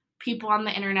to people on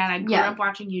the internet. I grew up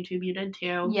watching YouTube. You did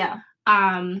too. Yeah.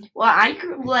 Well, I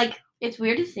grew like it's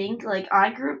weird to think like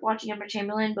I grew up watching Emma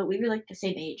Chamberlain, but we were like the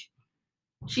same age.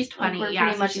 She's 20. Like, yeah,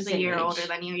 pretty much she's a year older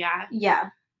than you. Yeah. Yeah.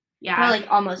 Yeah. We're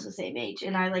like almost the same age,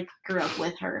 and I like grew up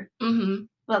with her. Mm-hmm.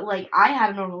 But like I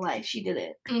had a normal life. She did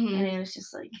it, mm-hmm. and it was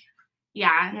just like,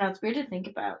 yeah, you know, it's weird to think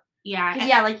about. Yeah.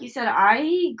 Yeah, like you said,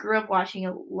 I grew up watching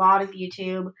a lot of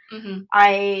YouTube. Mm-hmm.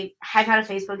 I have had a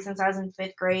Facebook since I was in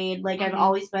 5th grade. Like, mm-hmm. I've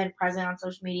always been present on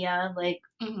social media. Like,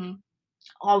 mm-hmm.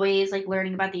 always, like,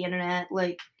 learning about the internet.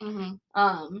 Like,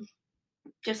 mm-hmm.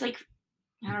 Just, like,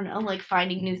 I don't know, like,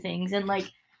 finding new things. And, like,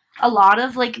 a lot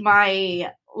of, like,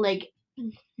 my, like,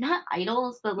 not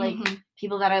idols, but, like, mm-hmm.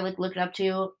 people that I, like, looked up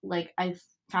to, like, I've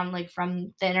found, like,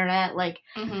 from the internet. Like,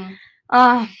 mm-hmm.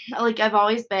 Like I've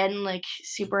always been like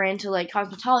super into like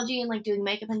cosmetology and like doing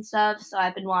makeup and stuff. So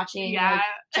I've been watching like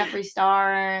Jeffree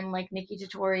Star and like Nikkie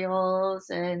Tutorials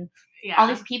and all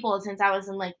these people since I was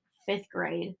in like 5th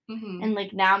grade. Mm-hmm. And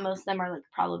like now most of them are like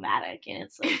problematic, and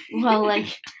it's like, well,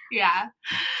 like yeah.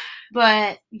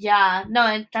 But yeah,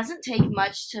 no, it doesn't take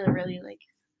much to really like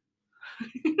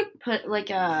put like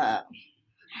a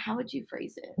how would you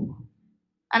phrase it?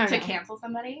 I don't know. To cancel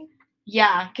somebody?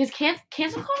 Yeah, because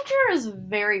cancel culture is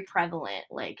very prevalent,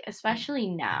 like, especially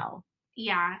now.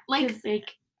 Yeah, like,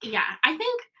 yeah, I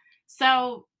think,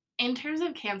 so, in terms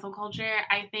of cancel culture,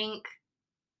 I think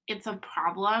it's a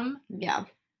problem. Yeah.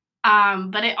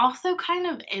 But it also kind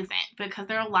of isn't, because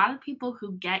there are a lot of people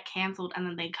who get canceled and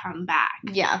then they come back.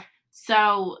 Yeah.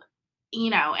 So, you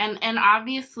know, and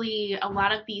obviously a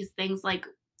lot of these things, like,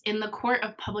 in the court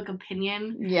of public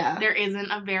opinion, there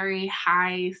isn't a very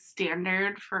high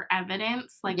standard for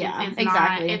evidence. Like,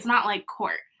 it's not like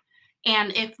court.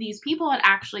 And if these people had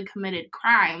actually committed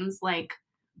crimes, like,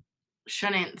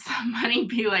 shouldn't somebody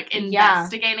be, like,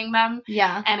 investigating them?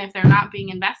 Yeah. And if they're not being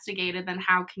investigated, then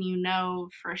how can you know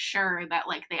for sure that,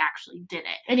 like, they actually did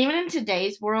it? And even in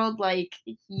today's world, like,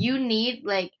 you need,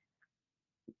 like,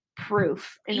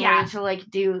 proof in order to,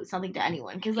 like, do something to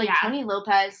anyone. Because, like, Tony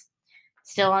Lopez...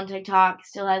 still on TikTok,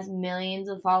 still has millions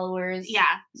of followers. Yeah,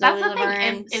 that's the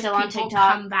thing. Is still on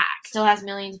TikTok, come back. Still has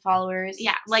millions of followers.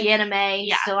 Yeah, like Sienna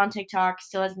May, still on TikTok,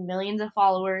 still has millions of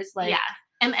followers. Like,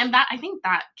 and that I think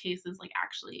that case is like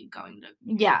actually going to.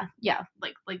 Yeah.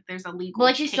 Like there's a legal. But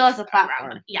like she still has a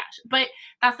platform. Yeah, but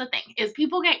that's the thing is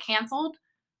people get canceled,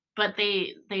 but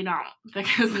they don't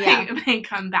because they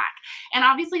come back, and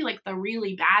obviously like the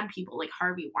really bad people like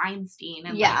Harvey Weinstein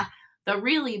and like, the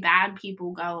really bad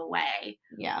people go away.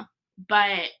 Yeah.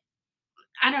 But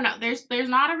I don't know. There's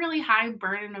not a really high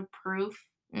burden of proof.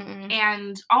 Mm-mm.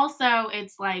 And also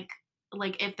it's like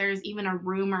if there's even a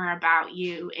rumor about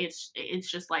you, it's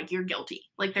just like you're guilty.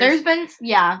 Like there's been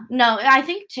no, I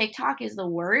think TikTok is the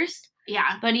worst.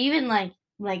 Yeah. But even like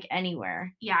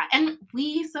anywhere. Yeah, and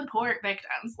we support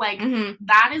victims. Like,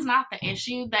 that is not the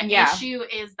issue. The issue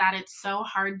is that it's so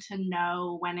hard to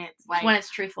know when it's like... when it's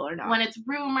truthful or not. When it's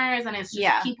rumors and it's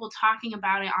just people talking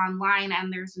about it online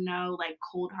and there's no, like,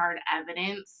 cold, hard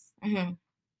evidence. Mm-hmm.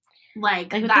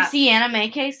 Like with the Sienna May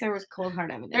case, there was cold, hard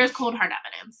evidence. There's cold, hard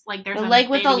evidence. Like, there's like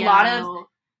with video, a lot of...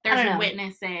 There's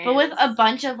witnesses. But with a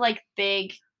bunch of, like,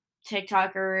 big...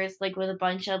 TikTokers, like with a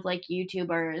bunch of like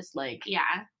YouTubers, like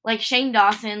like Shane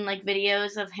Dawson, like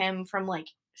videos of him from like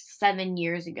 7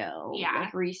 years ago,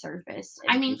 like, resurfaced.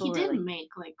 I mean, he did make,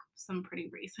 like, some pretty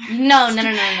racist. No.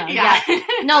 Yeah.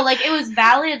 No, like, it was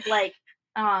valid,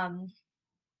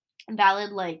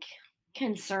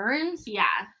 concerns. Yeah.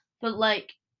 But,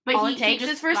 like, all it takes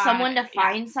is for someone to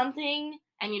find something.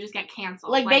 And you just get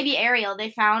canceled. Like, Baby Ariel,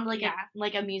 they found, like,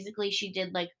 a Musical.ly she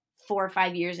did, like, 4 or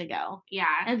 5 years ago. Yeah.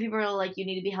 And people were like, you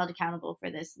need to be held accountable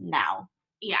for this now.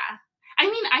 Yeah. I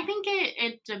mean, I think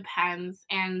it depends.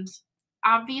 And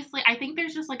obviously, I think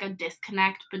there's just, like, a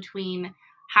disconnect between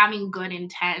having good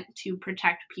intent to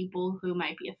protect people who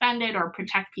might be offended or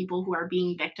protect people who are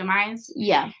being victimized.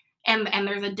 Yeah. And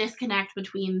there's a disconnect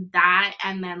between that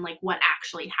and then, like, what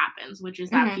actually happens, which is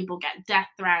that people get death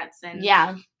threats and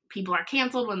people are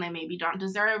canceled when they maybe don't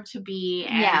deserve to be.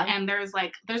 And there's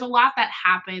a lot that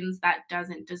happens that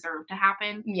doesn't deserve to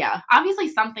happen. Yeah. Obviously,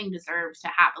 something deserves to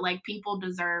happen. Like, people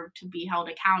deserve to be held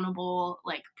accountable.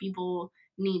 Like, people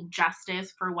need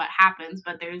justice for what happens.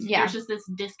 But there's just this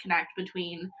disconnect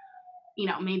between, you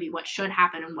know, maybe what should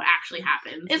happen and what actually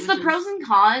happens. It's the pros and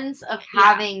cons of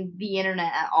having the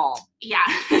internet at all. Yeah.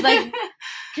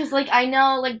 Because, like, I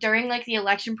know, like, during, like, the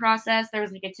election process, there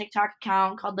was, like, a TikTok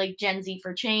account called, like, Gen Z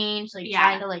for Change, like,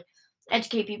 trying to, like,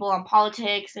 educate people on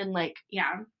politics and, like,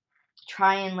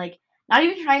 try and, like, not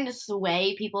even trying to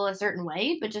sway people a certain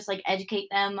way, but just, like, educate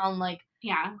them on, like,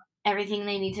 everything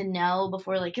they need to know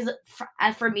before, like, because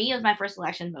for me, it was my first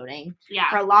election voting. Yeah.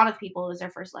 For a lot of people, it was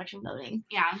their first election voting.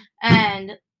 Yeah.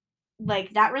 And,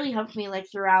 like, that really helped me, like,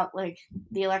 throughout, like,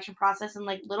 the election process and,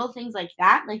 like, little things like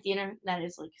that, like, the internet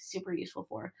is, like, super useful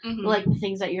for. Like, the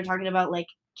things that you're talking about, like,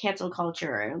 cancel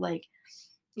culture, like,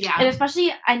 and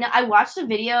especially, I watched a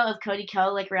video of Cody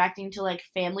Ko, like, reacting to, like,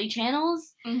 family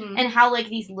channels and how, like,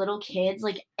 these little kids,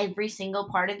 like, every single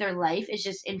part of their life is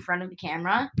just in front of the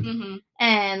camera.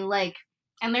 And, like,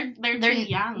 and they're too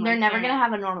young. They're never gonna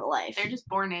have a normal life. They're just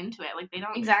born into it. Like, they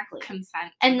don't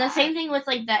consent. And the same thing with,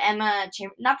 like, the Emma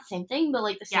not the same thing, but,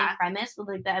 like, the same premise with,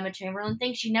 like, the Emma Chamberlain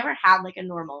thing. She never had, like, a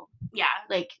normal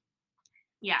like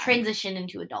transition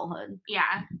into adulthood.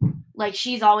 Yeah. Like,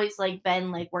 she's always, like,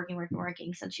 been, like,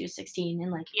 working since she was 16.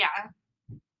 And, like,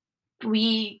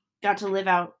 we got to live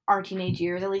out our teenage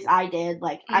years. At least I did.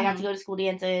 Like, I got to go to school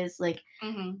dances. Like,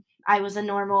 I was a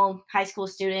normal high school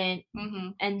student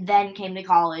and then came to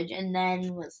college and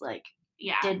then was, like,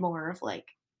 did more of, like,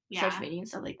 social media and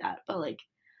stuff like that. But, like,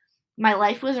 my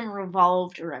life wasn't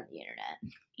revolved around the internet.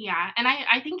 Yeah, and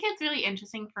I think it's really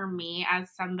interesting for me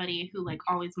as somebody who, like,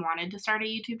 always wanted to start a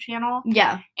YouTube channel.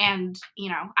 Yeah. And, you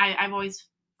know, I've always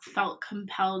felt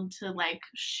compelled to, like,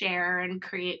 share and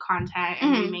create content,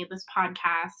 and we made this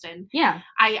podcast, and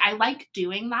I like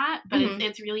doing that, but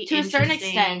it's really to interesting. A certain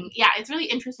extent. Yeah, it's really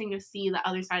interesting to see the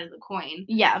other side of the coin.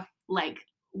 Yeah. Like,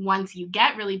 once you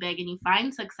get really big and you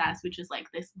find success, which is, like,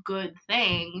 this good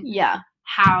thing. Yeah.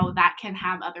 How that can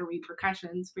have other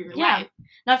repercussions for your life.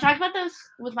 Now, I've talked about this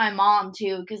with my mom,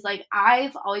 too, because, like,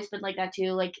 I've always been like that,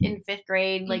 too. Like, in 5th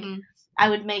grade, like, I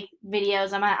would make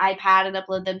videos on my iPad and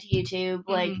upload them to YouTube.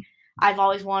 Like, I've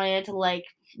always wanted to, like,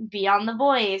 be on The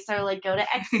Voice or, like, go to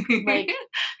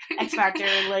X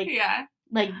Factor, like,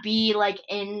 like, be, like,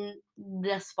 in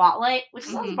the spotlight, which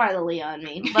is also part of the Leo in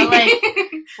me. But, like,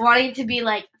 wanting to be,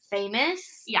 like,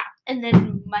 famous. Yeah. And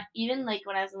then even, like,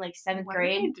 when I was in, like, 7th grade. What are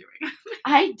you doing?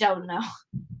 I don't know.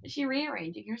 Is she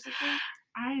rearranging or something?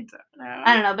 I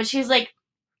don't know. But she's like,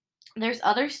 there's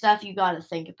other stuff you gotta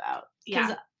think about.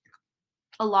 Yeah.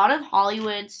 A lot of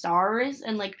Hollywood stars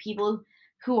and, like, people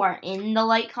who are in the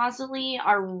light constantly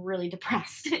are really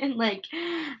depressed and, like,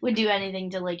 would do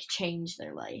anything to, like, change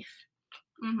their life.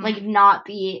 Like, not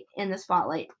be in the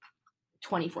spotlight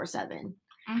 24/7.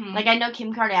 Like, I know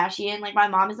Kim Kardashian. Like, my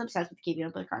mom is obsessed with Keeping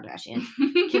Up with Kardashian.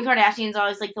 Kim Kardashian's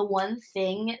always, like, the one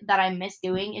thing that I miss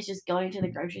doing is just going to the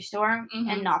grocery store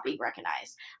and not being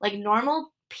recognized. Like,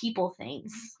 normal people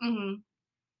things.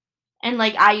 And,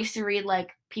 like, I used to read, like,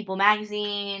 People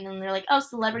magazine, and they're like, oh,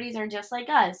 celebrities are just like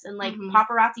us. And, like,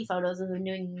 paparazzi photos of them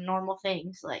doing normal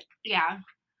things. Like, Yeah.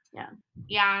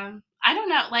 I don't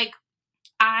know. Like,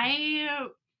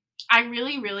 I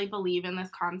really, really believe in this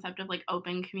concept of, like,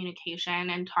 open communication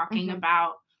and talking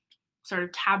about sort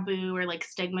of taboo or, like,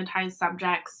 stigmatized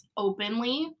subjects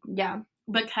openly. Yeah.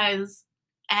 Because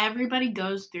everybody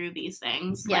goes through these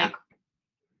things. Yeah. Like,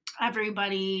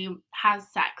 everybody has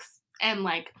sex. And,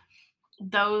 like,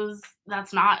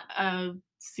 that's not a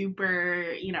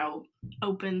super, you know,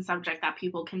 open subject that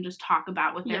people can just talk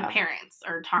about with their parents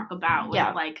or talk about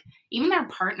with, like, even their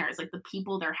partners, like, the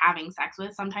people they're having sex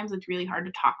with. Sometimes it's really hard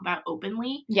to talk about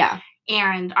openly. Yeah.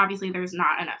 And obviously there's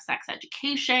not enough sex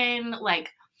education,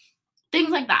 like, things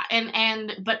like that.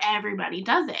 But everybody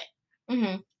does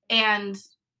it. And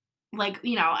like,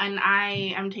 and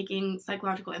I am taking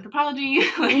psychological anthropology.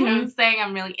 Like I was saying,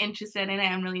 I'm really interested in it.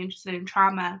 I'm really interested in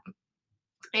trauma.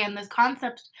 And this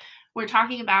concept we're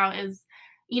talking about is,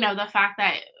 the fact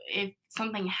that if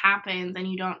something happens and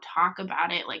you don't talk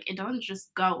about it, like it doesn't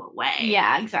just go away.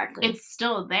 Yeah, exactly. It's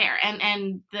still there.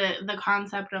 And the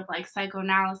concept of like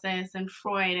psychoanalysis and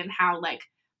Freud and how like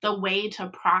the way to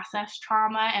process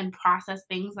trauma and process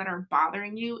things that are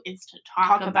bothering you is to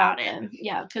talk about it. Them.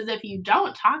 Yeah. Because if you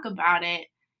don't talk about it,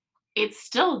 it's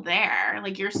still there.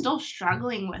 Like you're still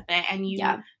struggling with it and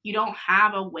you don't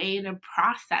have a way to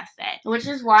process it. Which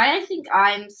is why I think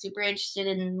I'm super interested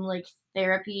in like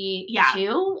therapy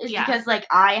too. Is because like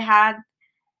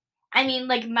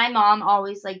like my mom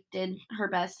always like did her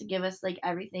best to give us like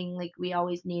everything like we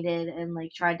always needed and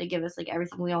like tried to give us like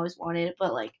everything we always wanted.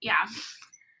 But like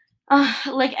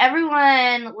like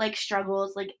everyone like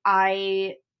struggles. Like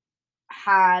I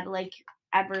had like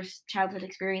adverse childhood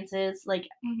experiences. Like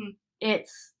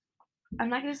I'm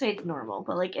not gonna say it's normal,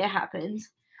 but like it happens.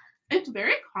 It's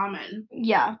very common.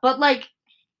 Yeah, but like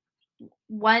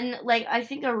when like I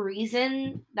think a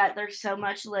reason that there's so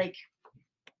much like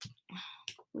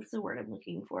what's the word I'm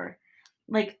looking for?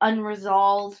 Like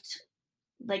unresolved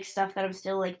like stuff that I'm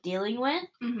still like dealing with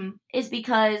is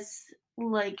because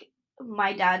like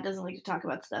my dad doesn't like to talk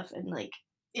about stuff and like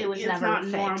it was never not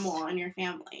fixed. Normal in your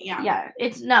family. Yeah,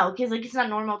 because like it's not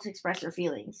normal to express your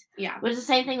feelings. Yeah, but it's the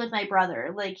same thing with my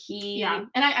brother. Like and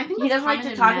I think he doesn't like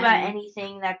to talk about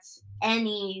anything that's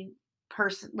any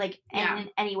person like in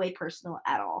any way personal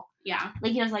at all. Yeah,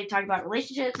 like he doesn't like to talk about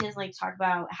relationships. He doesn't like to talk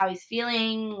about how he's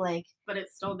feeling. Like, but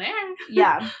it's still there.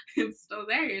 Yeah, it's still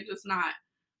there. You're just not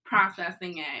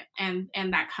processing it, and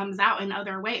that comes out in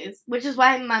other ways. Which is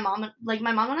why my mom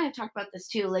and I have talked about this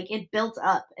too. Like it built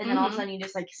up, and then all of a sudden you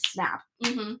just like snap.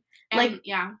 Like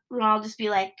I'll just be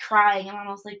like crying, and I'm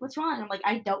almost like, "What's wrong?" I'm like,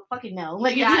 "I don't fucking know."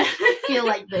 Like I just feel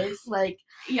like this. Like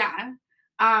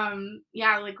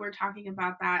like we're talking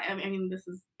about that. I mean, this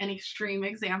is an extreme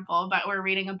example, but we're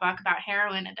reading a book about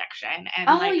heroin addiction,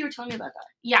 and you were telling me about that.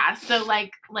 Yeah, so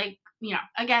like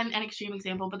again, an extreme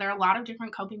example, but there are a lot of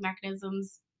different coping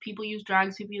mechanisms. People use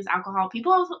drugs, people use alcohol,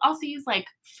 people also use like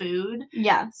food,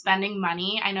 spending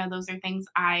money. I know those are things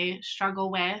I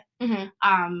struggle with.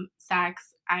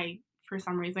 Sex, I for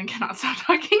some reason cannot stop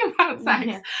talking about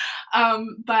sex.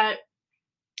 But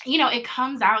it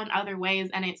comes out in other ways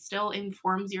and it still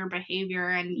informs your behavior,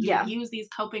 and you use these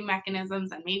coping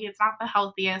mechanisms, and maybe it's not the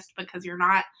healthiest because you're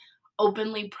not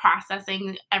openly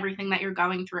processing everything that you're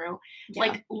going through.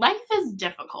 Like life is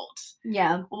difficult.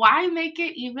 Why make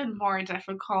it even more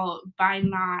difficult by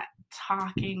not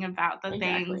talking about the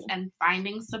things and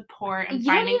finding support and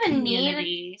finding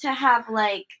community? Need to have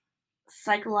like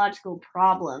psychological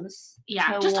problems.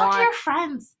 Just talk to your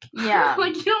friends.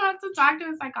 Like you don't have to talk to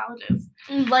a psychologist.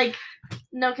 Like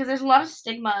no, because there's a lot of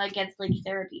stigma against like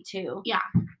therapy too.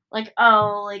 Like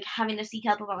like having to seek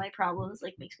help about my problems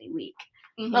like makes me weak.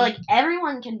 But like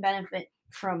everyone can benefit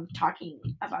from talking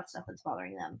about stuff that's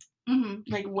bothering them.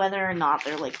 Like whether or not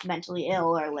they're like mentally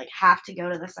ill or like have to go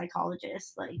to the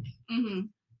psychologist. Like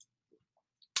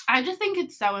I just think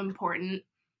it's so important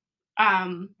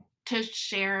to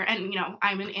share, and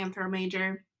I'm an anthro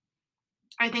major.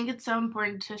 I think it's so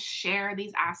important to share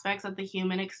these aspects of the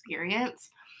human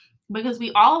experience because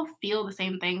we all feel the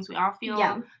same things. We all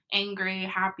feel angry,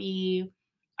 happy,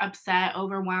 upset,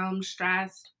 overwhelmed,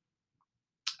 stressed,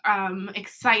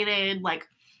 excited. Like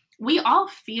we all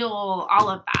feel all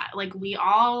of that. Like we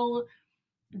all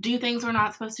do things we're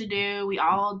not supposed to do. We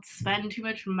all spend too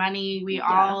much money. We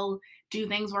all do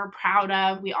things we're proud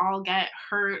of. We all get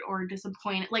hurt or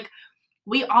disappointed. Like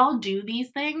we all do these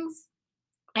things,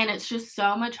 and it's just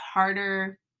so much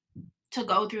harder to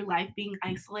go through life being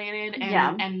isolated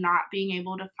and not being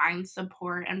able to find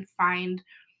support and find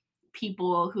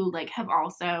people who like have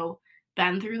also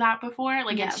been through that before.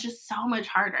 Like it's just so much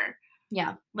harder.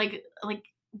 Like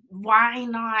why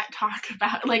not talk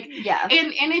about and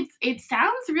it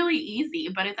sounds really easy,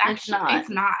 but it's actually it's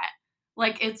not.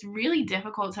 Like it's really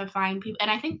difficult to find people, and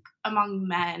I think among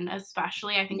men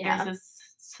especially, I think there's this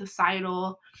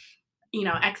societal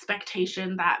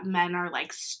expectation that men are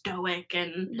like stoic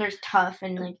and they're tough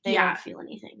and like they don't feel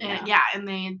anything.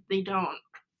 And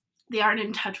they aren't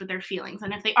in touch with their feelings,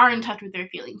 and if they are in touch with their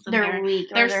feelings, then they're weak,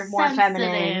 or they're more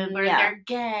feminine, or they're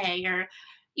gay, or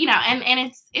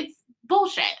and it's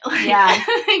bullshit.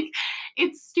 Like,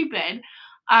 it's stupid.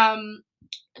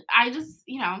 I just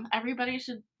everybody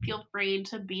should feel free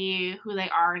to be who they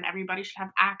are, and everybody should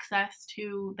have access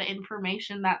to the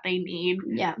information that they need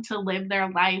to live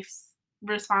their lives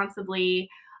responsibly.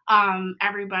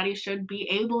 Everybody should be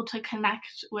able to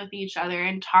connect with each other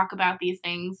and talk about these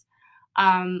things.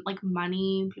 Like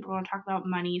money, people don't talk about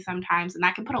money sometimes, and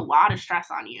that can put a lot of stress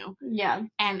on you. Yeah.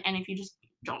 And if you just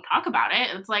don't talk about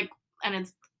it, it's like, and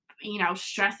it's,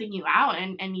 stressing you out,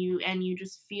 and you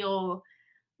just feel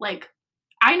like,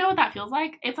 I know what that feels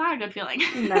like. It's not a good feeling.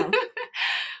 No.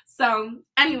 So,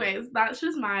 anyways, that's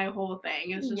just my whole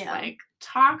thing. It's just like,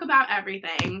 talk about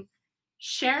everything,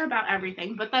 share about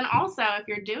everything. But then also, if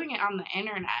you're doing it on the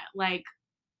internet, like,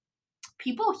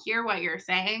 people hear what you're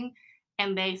saying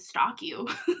and they stalk you.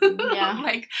 Yeah.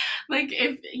 like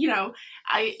if,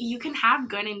 you can have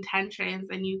good intentions,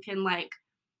 and you can, like,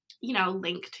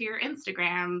 link to your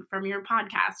Instagram from your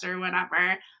podcast or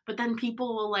whatever, but then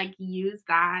people will, like, use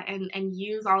that and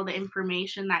use all the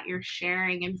information that you're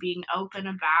sharing and being open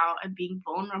about and being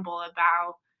vulnerable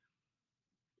about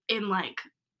in, like,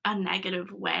 a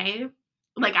negative way.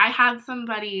 Like, I had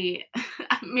somebody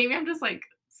maybe I'm just, like,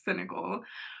 cynical,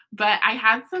 but I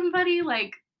had somebody,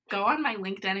 like, go on my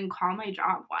LinkedIn and call my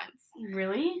job once.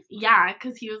 Really? Yeah,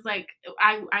 because he was like,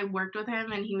 I worked with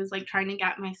him, and he was, like, trying to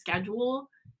get my schedule,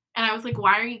 and I was like,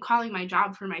 "Why are you calling my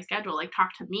job for my schedule? Like,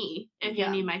 talk to me if you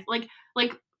need my," like,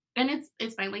 and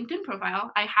it's my LinkedIn profile.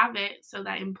 I have it so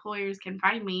that employers can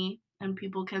find me and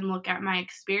people can look at my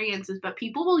experiences, but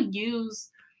people will use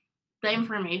the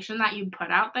information that you put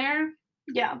out there.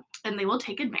 Yeah. And they will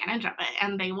take advantage of it,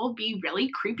 and they will be really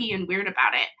creepy and weird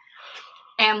about it.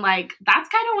 And, like, that's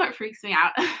kind of what freaks me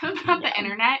out about the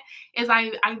internet, is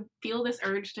I feel this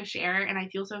urge to share, and I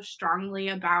feel so strongly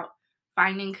about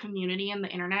finding community, and the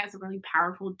internet is a really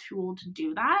powerful tool to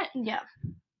do that. Yeah.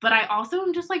 But I also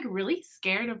am just, like, really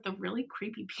scared of the really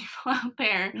creepy people out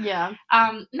there. Yeah.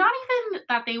 Not even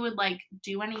that they would, like,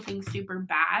 do anything super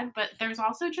bad, but there's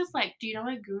also just, like, do you know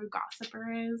what Guru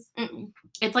Gossiper is? Mm-mm.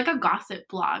 It's like a gossip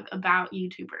blog about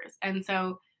YouTubers, and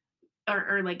so,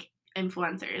 or like,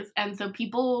 influencers. And so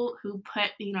people who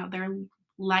put, their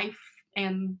life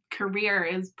and career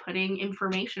is putting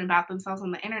information about themselves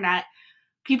on the internet,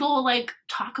 people will, like,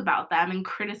 talk about them and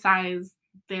criticize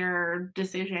their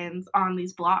decisions on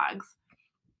these blogs.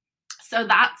 So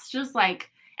that's just, like,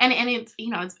 and it's,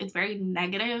 it's very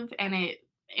negative, and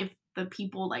if the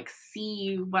people, like,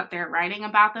 see what they're writing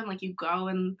about them, like, you go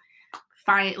and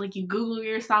find, like, you Google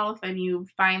yourself and you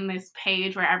find this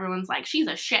page where everyone's like, she's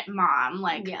a shit mom,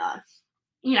 like,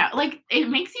 like, it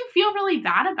makes you feel really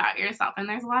bad about yourself, and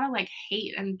there's a lot of, like,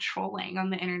 hate and trolling on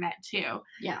the internet too.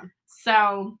 Yeah.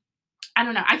 So, I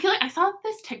don't know. I feel like I saw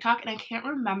this TikTok, and I can't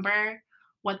remember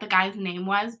what the guy's name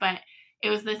was, but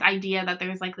it was this idea that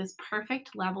there's, like, this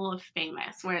perfect level of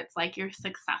famous where it's like you're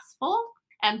successful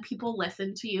and people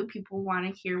listen to you, people wanna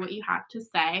hear what you have to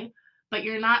say, but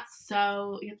you're not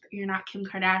Kim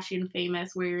Kardashian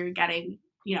famous where you're getting,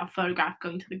 photographed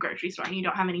going to the grocery store and you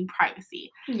don't have any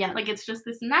privacy. Yeah. Like, it's just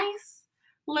this nice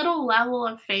little level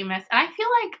of famous, and I feel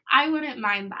like I wouldn't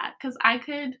mind that, because I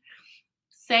could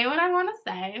say what I wanna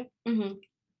say, Mm-hmm.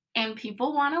 and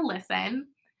people wanna listen,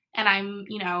 and I'm,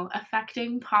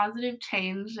 affecting positive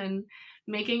change and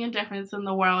making a difference in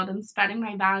the world and spreading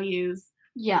my values.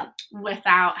 Yeah.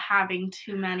 Without having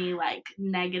too many, like,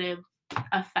 negative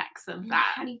effects of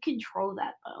that. How do you control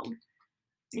that, though?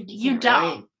 You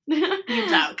don't. You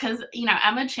don't, because,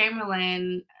 Emma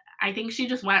Chamberlain, I think she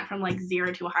just went from, like,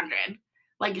 0 to 100.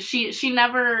 Like, she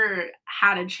never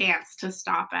had a chance to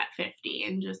stop at 50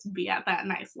 and just be at that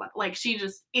nice level. Like, she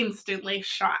just instantly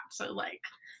shot to, like,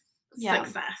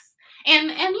 success.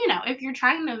 And if you're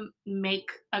trying to make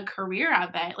a career of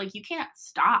it, like, you can't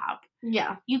stop.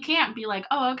 Yeah. You can't be like,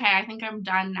 "Oh, okay, I think I'm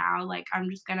done now. Like, I'm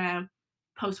just gonna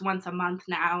post once a month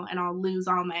now, and I'll lose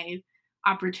all my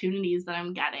opportunities that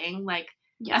I'm getting." Like,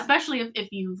 especially if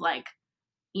you've, like,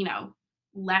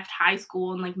 left high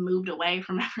school and, like, moved away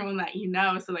from everyone that you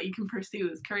know so that you can pursue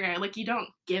this career. Like, you don't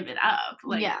give it up.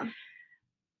 Like,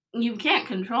 you can't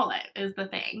control it is the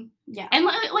thing. Yeah. And,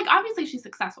 like, obviously she's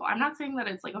successful. I'm not saying that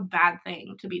it's, like, a bad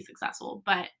thing to be successful,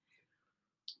 but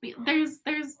there's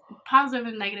positive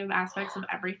and negative aspects of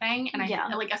everything, and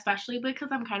I like, especially because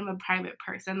I'm kind of a private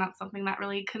person, that's something that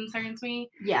really concerns me.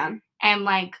 Yeah. And,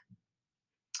 like,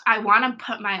 I wanna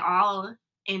put my all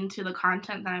into the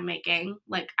content that I'm making.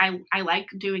 Like, I like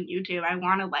doing YouTube. I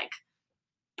wanna, like,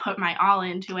 put my all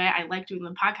into it. I like doing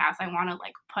the podcast. I wanna,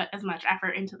 like, put as much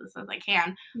effort into this as I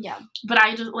can. Yeah. But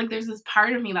I just, like, there's this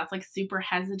part of me that's, like, super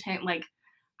hesitant. Like,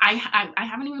 I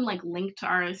haven't even, like, linked to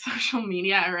our social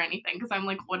media or anything, because I'm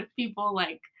like, what if people,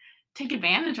 like, take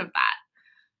advantage of that?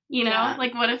 Yeah.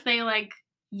 Like, what if they, like,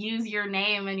 use your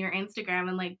name and your Instagram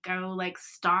and, like, go, like,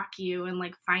 stalk you and,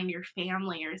 like, find your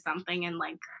family or something and,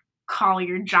 like, call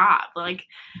your job? Like,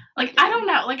 I don't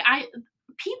know. Like,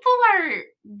 people are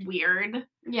weird.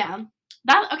 Yeah.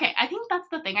 I think that's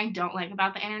the thing I don't like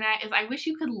about the internet is I wish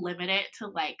you could limit it to,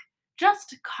 like,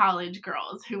 just college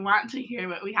girls who want to hear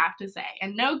what we have to say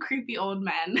and no creepy old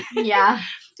men. Yeah.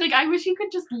 Like, I wish you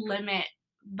could just limit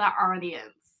the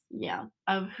audience Yeah.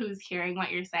 of who's hearing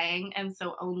what you're saying, and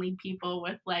so only people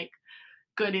with, like,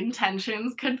 good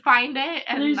intentions could find it,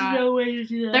 and there's no way to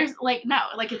do that. There's, like, no,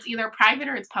 like, it's either private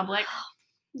or it's public.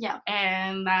 Yeah.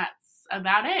 And that's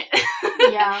about it.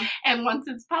 Yeah. And once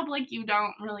it's public, you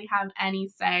don't really have any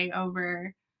say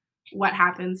over what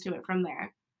happens to it from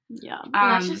there. Yeah.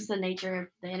 That's just the nature of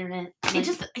the internet. Like, it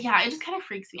just kind of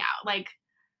freaks me out. Like,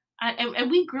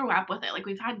 and we grew up with it. Like,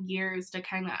 we've had years to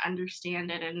kind of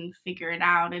understand it and figure it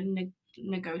out and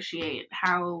negotiate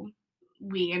how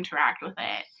we interact with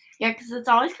it. Yeah, because it's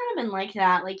always kind of been like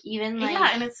that. Like, even like.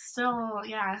 Yeah, and it's still,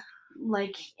 yeah.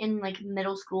 Like in like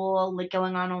middle school, like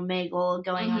going on Omegle,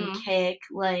 going on Kik,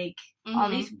 like all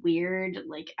these weird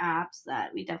like apps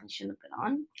that we definitely shouldn't have been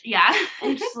on. Yeah.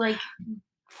 And just like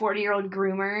 40-year-old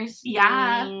groomers.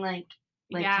 Yeah. Being, like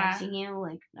texting you,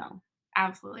 like no.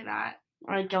 Absolutely not.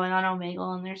 Or like going on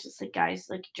Omegle and there's just like guys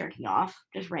like jerking off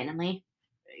just randomly.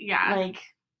 Yeah. Like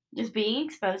just being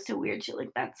exposed to weird shit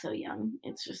like that so young.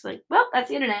 It's just like, well, that's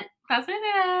the internet. That's the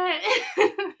internet.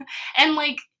 And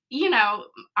like, you know,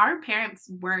 our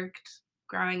parents worked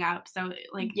growing up, so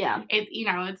like, yeah,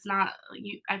 it's not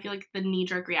I feel like the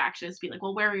knee-jerk reaction is to be like,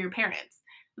 well, where were your parents?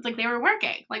 It's like they were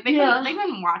working, like they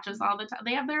couldn't watch us all the time.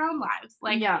 They have their own lives,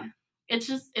 like it's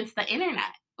the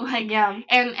internet, like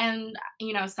and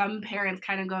you know, some parents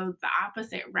kind of go the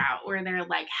opposite route where they're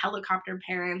like helicopter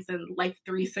parents and Life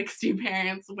 360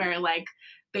 parents, where like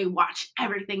they watch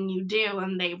everything you do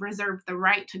and they reserve the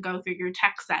right to go through your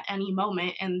texts at any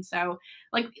moment. And so,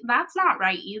 like, that's not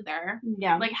right either.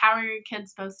 Yeah. Like, how are your kids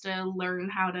supposed to learn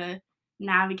how to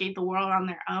navigate the world on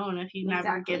their own if you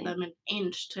never give them an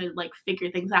inch to, like,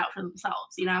 figure things out for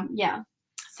themselves, you know? Yeah.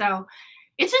 So,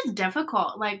 it's just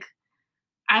difficult. Like,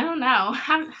 I don't know.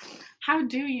 How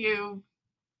do you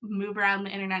move around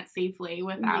the internet safely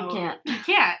without... You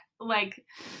can't. Like...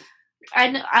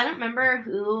 I don't remember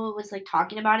who was like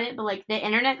talking about it, but like the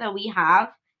internet that we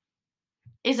have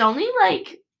is only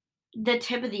like the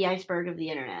tip of the iceberg of the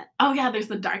internet. Oh yeah, there's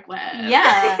the dark web.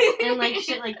 Yeah, and like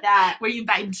shit like that, where you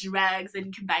buy drugs and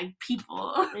you can buy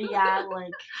people. Yeah,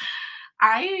 like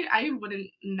I wouldn't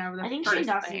know the. I think first Shane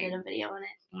Dawson thing. did a video on it,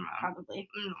 probably.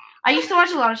 Mm. I used to watch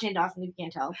a lot of Shane Dawson. If you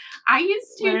can't tell, I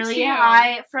used to literally.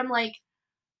 Too. From like.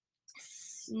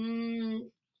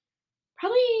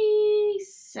 Probably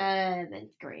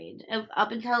 7th grade,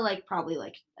 up until like probably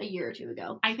like a year or two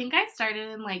ago. I think I started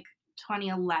in like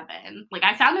 2011. Like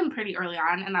I found him pretty early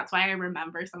on, and that's why I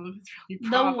remember some of his really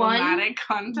problematic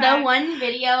content. The one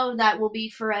video that will be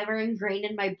forever ingrained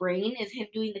in my brain is him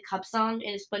doing the cup song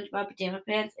in his SpongeBob pajama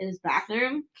pants in his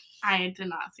bathroom. I did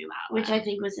not see that one. Which I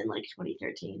think was in like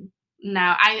 2013.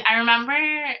 No, I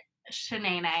remember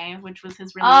Shanae, which was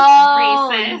his really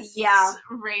racist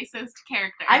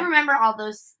character. I remember all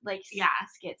those like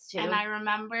skits too. And I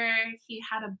remember he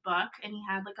had a book and he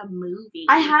had like a movie.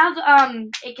 I have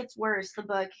It Gets Worse, the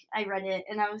book. I read it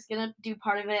and I was gonna do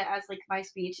part of it as like my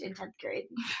speech in 10th grade.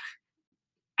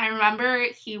 I remember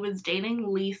he was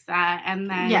dating Lisa and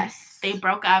then they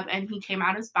broke up and he came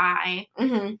out as bi.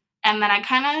 Mm-hmm. And then I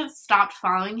kind of stopped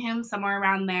following him somewhere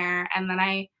around there, and then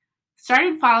I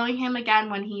started following him again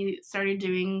when he started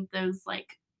doing those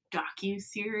like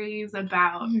docu-series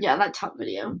about that top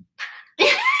video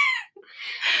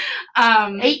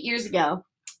 8 years ago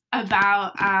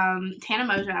about Tana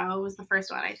Mongeau was the first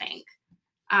one, I think,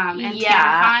 and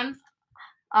TanaCon.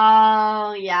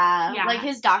 Oh yeah, like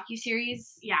his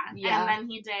docu-series. And then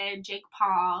he did Jake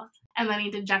Paul, and then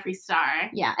he did Jeffree Star.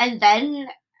 And then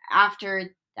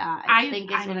after that I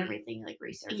think is when everything like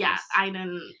resurfaced. I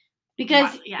didn't.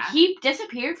 Because he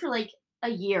disappeared for like a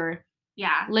year.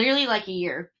 Yeah. Literally like a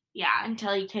year. Yeah.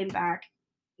 Until he came back.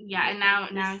 Yeah, and now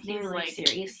he's like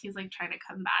serious. He's like trying to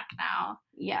come back now.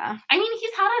 Yeah. I mean,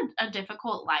 he's had a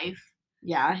difficult life.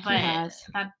 Yeah, but he has.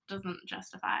 That doesn't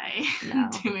justify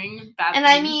doing bad things.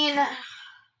 I mean,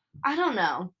 I don't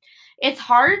know. It's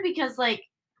hard because like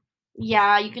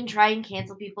you can try and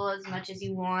cancel people as much as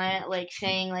you want, like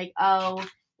saying like, oh,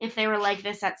 if they were like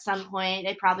this at some point,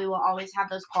 they probably will always have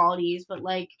those qualities. But,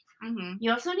 like,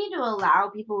 you also need to allow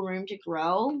people room to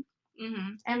grow.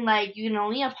 Mm-hmm. And, like, you can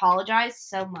only apologize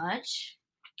so much.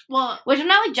 Well, which I'm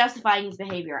not, like, justifying his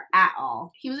behavior at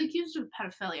all. He was accused of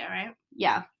pedophilia, right?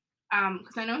 Yeah.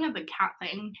 Because I know he had the cat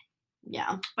thing.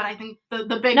 Yeah. But I think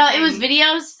the big No, thing... it was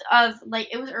videos of,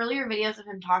 like, it was earlier videos of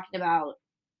him talking about,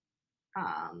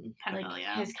 pedophilia.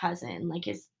 like, his cousin, like,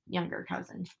 his younger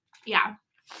cousin. Yeah.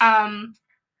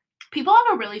 People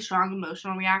have a really strong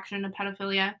emotional reaction to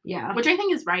pedophilia. Yeah. Which I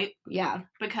think is right. Yeah.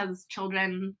 Because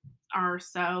children are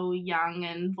so young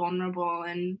and vulnerable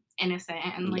and innocent,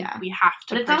 and we have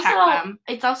to protect them.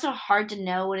 It's also hard to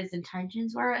know what his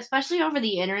intentions were, especially over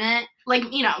the internet. Like,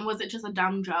 was it just a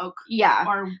dumb joke? Yeah.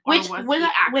 Or with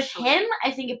him,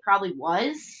 I think it probably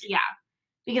was. Yeah.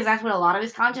 Because that's what a lot of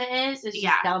his content is. It's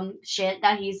just dumb shit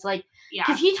that he's like. Yeah.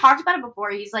 Because he talked about it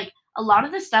before. He's like, a lot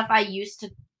of the stuff I used to.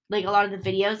 Like, a lot of the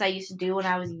videos I used to do when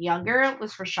I was younger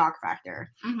was for shock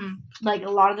factor. Mm-hmm. Like, a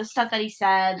lot of the stuff that he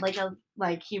said,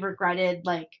 like he regretted,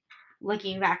 like,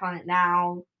 looking back on it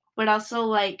now. But also,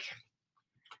 like,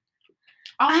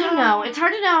 I don't know. It's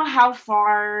hard to know how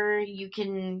far you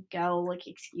can go, like,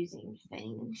 excusing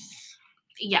things.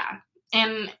 Yeah.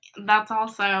 And that's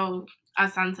also a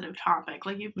sensitive topic.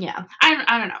 Like, yeah.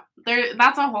 I don't know.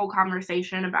 That's a whole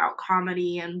conversation about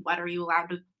comedy and what are you allowed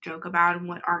to joke about and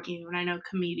what aren't you. And I know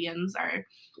comedians are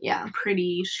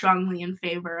pretty strongly in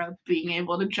favor of being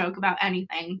able to joke about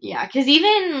anything. Yeah, because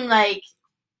even, like,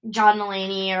 John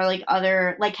Mulaney or, like,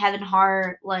 other, like, Kevin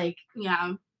Hart, like,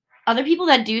 other people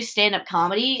that do stand-up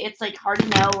comedy, it's, like, hard to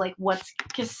know, like, what's,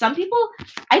 because some people,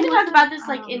 I even talked about this,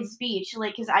 like, in speech,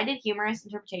 like, because I did humorous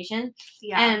interpretation,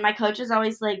 and my coach was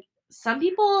always, like, some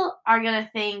people are gonna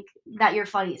think that you're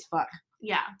funny as fuck.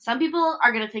 Yeah. Some people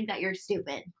are gonna think that you're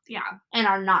stupid. Yeah. And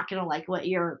are not gonna like what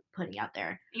you're putting out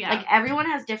there. Yeah. Like, everyone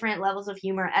has different levels of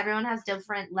humor. Everyone has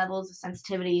different levels of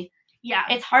sensitivity. Yeah.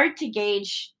 It's hard to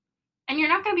gauge. And you're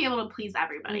not gonna be able to please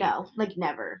everybody. No, like,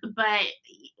 never. But,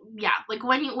 yeah, like,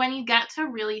 when you get to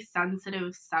really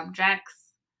sensitive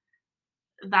subjects,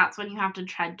 that's when you have to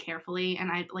tread carefully. And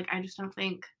I just don't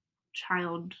think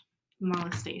child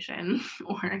molestation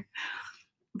or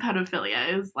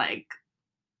pedophilia is, like,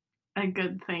 a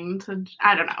good thing to,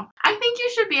 I don't know. I think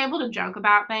you should be able to joke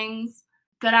about things,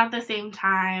 but at the same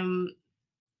time,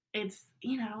 it's,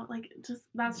 like,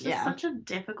 that's just such a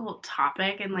difficult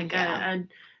topic and, like, a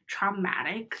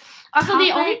traumatic Also,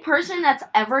 the only person that's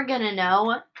ever gonna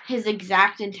know his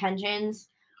exact intentions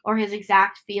or his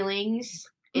exact feelings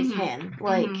is him.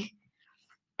 Like,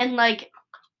 and, like,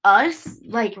 us,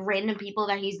 like, random people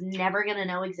that he's never gonna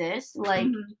know exist, like,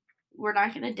 we're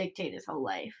not gonna dictate his whole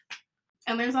life.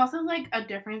 And there's also, like, a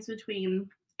difference between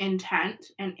intent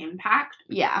and impact.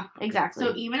 Yeah, exactly.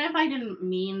 So even if I didn't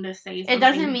mean to say something it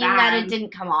doesn't mean that it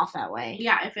didn't come off that way.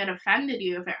 Yeah, if it offended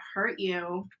you, if it hurt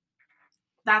you,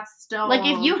 that's still... Like,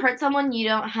 if you hurt someone, you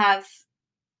don't have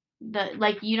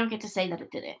you don't get to say that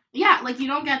it did it. Yeah, like, you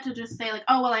don't get to just say, like,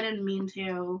 oh, well, I didn't mean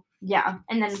to. Yeah,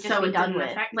 and then just so be done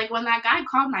with. Like, when that guy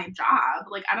called my job,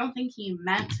 like, I don't think he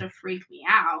meant to freak me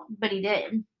out. But he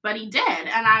did.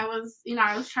 And I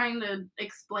was trying to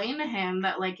explain to him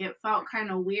that, like, it felt kind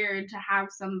of weird to have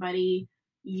somebody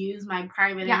use my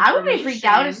private information. I would be freaked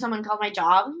out if someone called my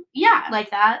job. Yeah. Like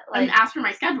that. Like, and asked for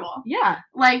my schedule. Yeah.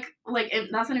 Like,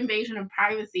 that's an invasion of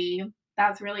privacy.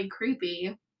 That's really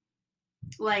creepy.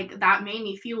 Like, that made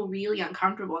me feel really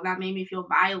uncomfortable. That made me feel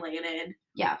violated.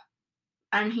 Yeah.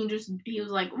 And he was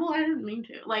like, well, I didn't mean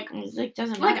to. Like, it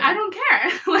doesn't matter. Like, I don't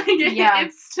care. Like,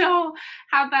 it still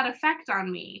had that effect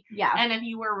on me. Yeah. And if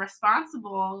you were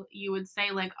responsible, you would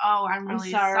say, like, oh, I'm really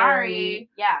sorry.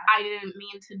 Yeah. I didn't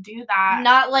mean to do that.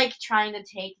 Not, like, trying to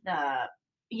take the...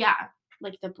 Yeah.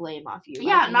 Like, the blame off you.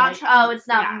 Yeah, like, not... oh, it's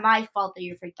not my fault that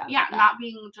you're freaked out. Yeah, not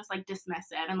being just, like,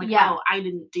 dismissive and, like, oh, I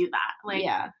didn't do that. Like,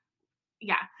 yeah.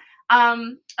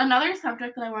 Another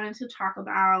subject that I wanted to talk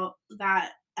about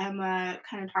that Emma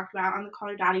kind of talked about on the Call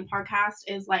Her Daddy podcast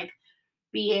is, like,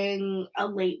 being a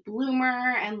late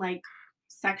bloomer and, like,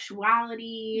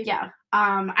 sexuality. Yeah.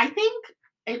 I think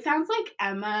it sounds like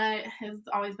Emma has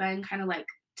always been kind of, like,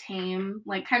 tame,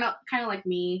 like, kind of like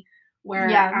me, where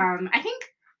I think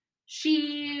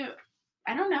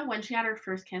I don't know when she had her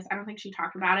first kiss. I don't think she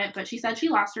talked about it, but she said she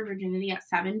lost her virginity at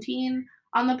 17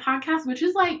 on the podcast, which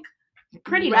is, like,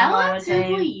 pretty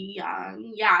relatively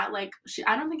young. Yeah, like,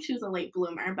 I don't think she was a late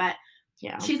bloomer, but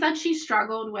she said she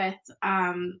struggled with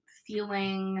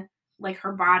feeling like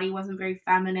her body wasn't very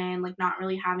feminine, like, not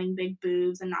really having big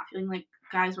boobs and not feeling like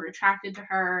guys were attracted to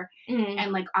her.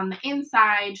 And, like, on the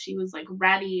inside she was, like,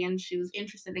 ready and she was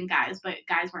interested in guys, but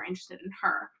guys weren't interested in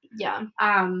her. Yeah.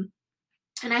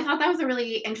 And I thought that was a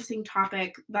really interesting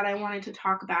topic that I wanted to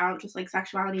talk about, just, like,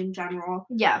 sexuality in general.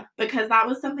 Yeah. Because that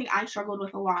was something I struggled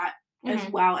with a lot as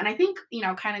well. And I think,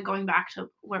 kind of going back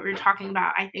to what we were talking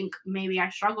about, I think maybe I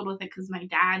struggled with it because my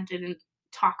dad didn't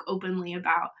talk openly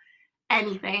about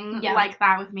anything like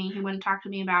that with me. He wouldn't talk to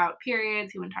me about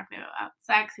periods. He wouldn't talk to me about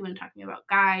sex. He wouldn't talk to me about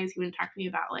guys. He wouldn't talk to me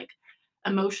about, like,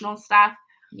 emotional stuff.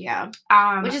 Yeah.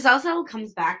 Which is also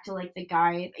comes back to, like, the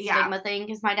guy stigma thing,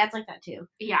 because my dad's like that, too.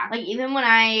 Yeah. Like, even when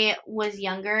I was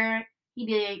younger, he'd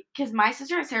be like, because my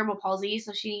sister has cerebral palsy,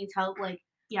 so she needs help, like,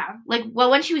 yeah. Like,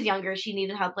 well, when she was younger, she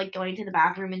needed help, like, going to the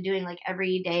bathroom and doing, like,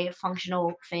 everyday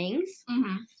functional things.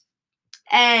 Mm-hmm.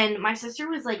 And my sister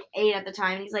was, like, 8 at the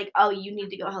time. And he's like, oh, you need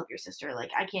to go help your sister.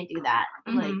 Like, I can't do that.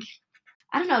 Mm-hmm. Like,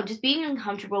 I don't know, just being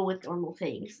uncomfortable with normal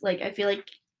things. Like, I feel like,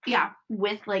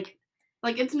 with, like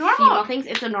it's normal. Female things,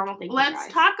 it's a normal thing. Let's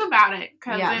talk about it,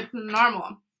 because it's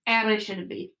normal. And but it shouldn't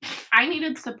be. I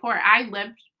needed support. I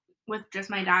lived with just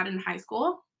my dad in high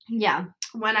school. Yeah.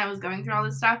 When I was going through all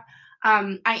this stuff.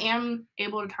 I am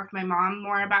able to talk to my mom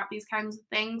more about these kinds of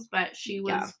things, but she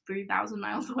was 3,000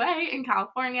 miles away in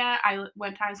California. I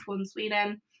went to high school in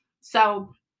Sweden.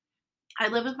 So I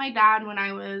lived with my dad when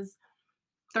I was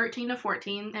 13 to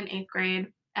 14 in 8th grade,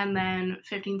 and then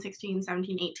 15, 16,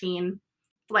 17, 18,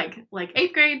 like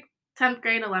 8th grade, 10th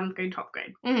grade, 11th grade, 12th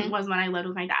grade was when I lived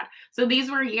with my dad. So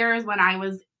these were years when I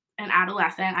was an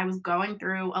adolescent. I was going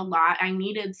through a lot. I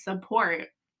needed support.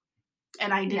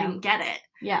 And I didn't get it.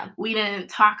 Yeah. We didn't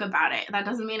talk about it. That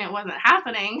doesn't mean it wasn't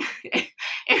happening.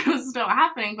 It was still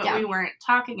happening, but we weren't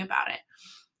talking about it.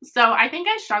 So I think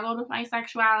I struggled with my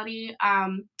sexuality.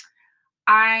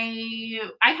 I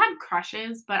had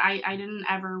crushes, but I didn't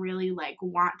ever really, like,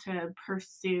 want to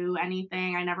pursue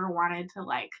anything. I never wanted to,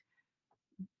 like,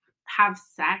 have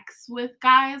sex with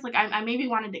guys. Like, I maybe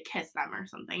wanted to kiss them or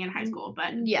something in high school,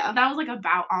 but that was, like,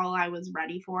 about all I was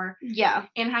ready for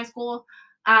in high school.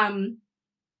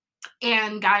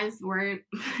 And guys weren't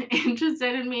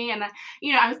interested in me. And,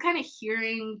 I was kind of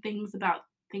hearing things about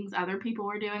things other people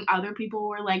were doing. Other people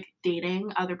were, like,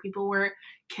 dating. Other people were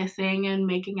kissing and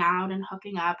making out and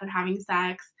hooking up and having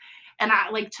sex. And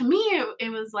to me,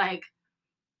 it was like,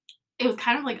 it was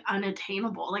kind of like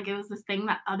unattainable. Like, it was this thing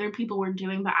that other people were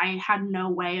doing, but I had no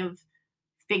way of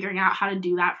figuring out how to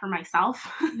do that for myself.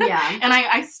 Yeah. And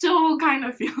I still kind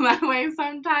of feel that way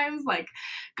sometimes, like,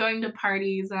 going to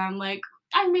parties and I'm like,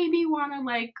 I maybe want to,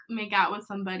 like, make out with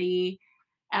somebody,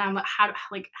 and I'm like, how do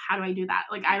I do that?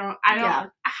 Like, I don't,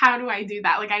 how do I do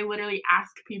that? Like, I literally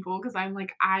ask people, because I'm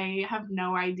like, I have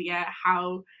no idea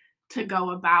how to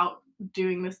go about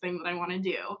doing this thing that I want to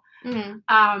do.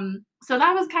 Mm-hmm. So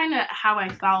that was kind of how I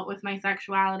felt with my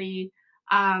sexuality.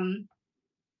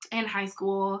 In high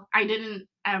school, I didn't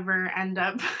ever end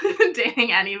up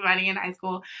dating anybody in high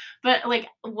school. But, like,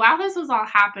 while this was all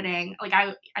happening, like,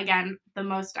 the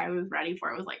most I was ready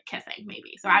for was, like, kissing,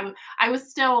 maybe. So I was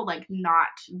still, like, not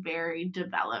very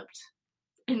developed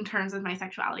in terms of my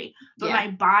sexuality, but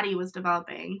my body was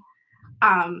developing.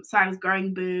 So I was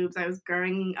growing boobs, I was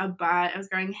growing a butt, I was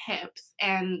growing hips,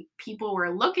 and people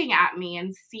were looking at me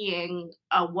and seeing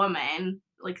a woman,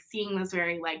 like, seeing this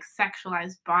very, like,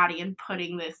 sexualized body and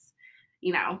putting this,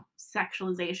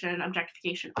 sexualization,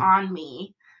 objectification on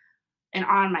me and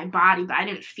on my body, but I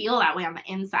didn't feel that way on the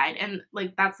inside. And,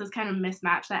 like, that's this kind of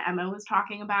mismatch that Emma was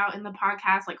talking about in the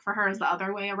podcast. Like, for her, it's the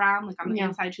other way around. Like, on the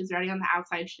inside, she's ready. On the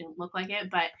outside, she didn't look like it.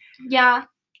 But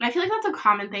I feel like that's a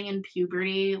common thing in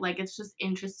puberty. Like, it's just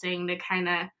interesting to kind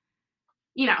of,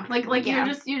 you're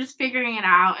just figuring it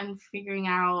out and figuring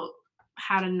out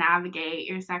how to navigate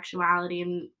your sexuality,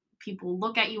 and people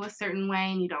look at you a certain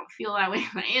way and you don't feel that way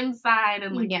on the inside.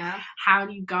 And, like, how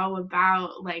do you go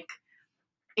about, like,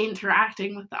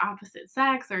 interacting with the opposite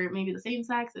sex, or maybe the same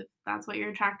sex, if that's what you're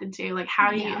attracted to? Like,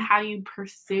 how do you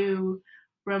pursue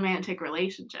romantic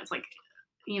relationships? Like,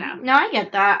 No, I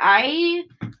get that.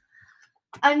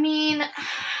 I mean,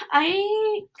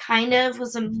 I kind of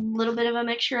was a little bit of a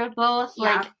mixture of both.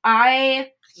 Like, I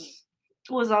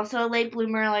was also a late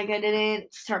bloomer. Like, I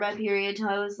didn't start my period till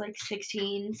I was, like,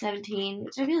 16, 17,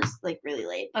 which I feel is, like, really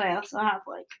late. But I also have,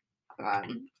 like,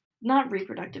 not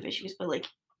reproductive issues, but, like,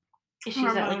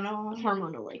 issues that, like,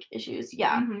 hormonal, like, issues.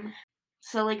 Yeah. Mm-hmm.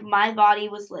 So, like, my body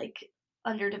was, like,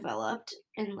 underdeveloped,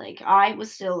 and, like, I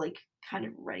was still, like, kind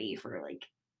of ready for, like,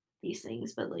 these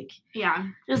things, but, like,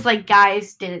 just, like,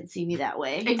 guys didn't see me that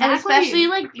way. Exactly. And especially,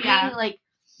 like, being,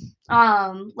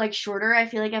 like, shorter, I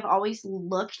feel like I've always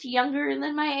looked younger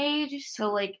than my age,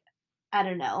 so, like, I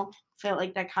don't know, I feel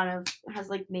like that kind of has,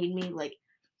 like, made me, like,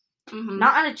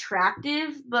 not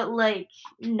unattractive, but, like,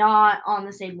 not on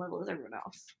the same level as everyone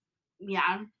else. Yeah.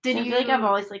 I feel like I've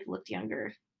always, like, looked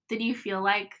younger. Did you feel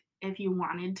like if you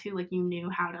wanted to, like, you knew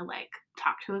how to, like,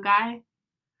 talk to a guy?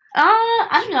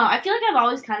 I don't know. I feel like I've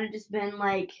always kind of just been,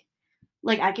 like,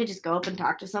 I could just go up and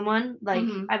talk to someone. Like,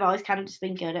 I've always kind of just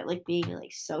been good at, like, being,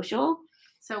 like, social.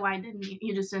 So why didn't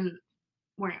you just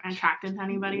weren't attracted to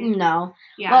anybody? No.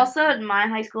 Yeah. But also in my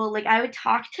high school, like, I would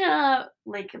talk to,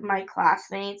 like, my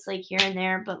classmates, like, here and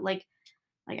there, but, like,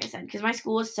 like I said, because my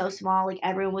school was so small, like,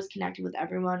 everyone was connected with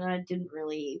everyone, and I didn't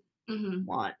really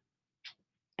want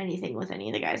anything with any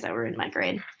of the guys that were in my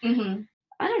grade.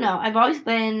 I don't know. I've always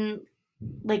been,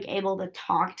 like, able to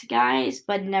talk to guys,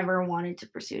 but never wanted to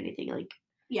pursue anything, like,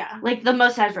 like, the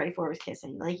most I was ready for was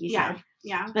kissing, like you said.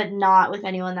 Yeah. But not with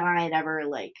anyone that I had ever,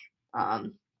 like,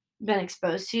 been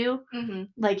exposed to,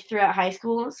 like, throughout high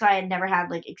school, so I had never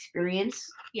had, like, experience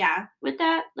with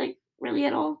that, like, really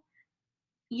at all.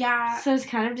 Yeah. So it's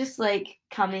kind of just, like,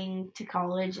 coming to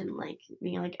college and, like,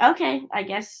 being like, "Okay, I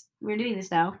guess we're doing this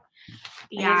now."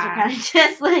 I guess we're kinda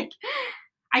just, like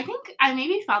I think I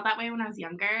maybe felt that way when I was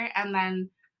younger, and then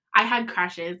I had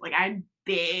crushes, like, I had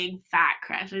big, fat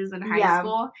crushes in high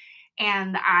school,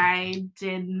 and I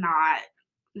did not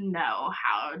know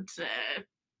how to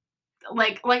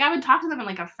like, I would talk to them in,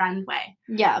 like, a friend way.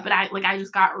 But I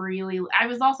just got really I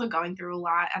was also going through a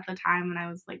lot at the time when I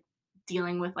was, like,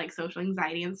 dealing with, like, social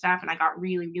anxiety and stuff, and I got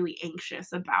really, really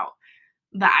anxious about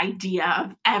the idea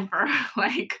of ever,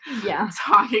 like,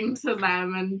 talking to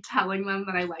them and telling them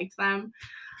that I liked them.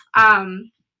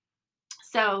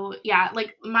 So, yeah,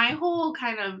 like, my whole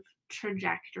kind of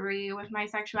trajectory with my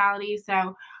sexuality,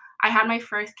 so I had my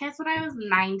first kiss when I was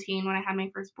 19, when I had my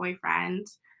first boyfriend.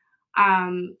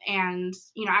 And,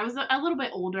 I was a little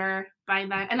bit older by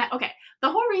then. And okay,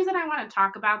 the whole reason I want to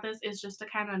talk about this is just to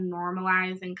kind of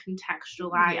normalize and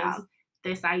contextualize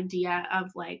this idea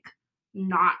of, like,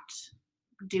 not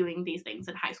doing these things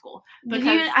in high school.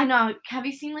 Because I know. Have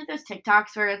you seen, like, those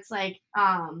TikToks where it's like,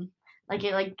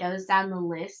 it, like, goes down the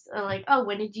list of, like, "Oh,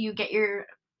 when did you get your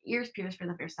ears pierced for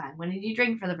the first time? When did you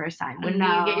drink for the first time? When did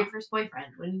you get your first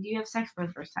boyfriend? When did you have sex for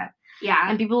the first time?"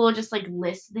 And people will just, like,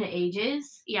 list the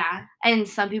ages. And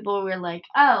some people were like,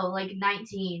 "Oh, like,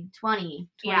 19, 20,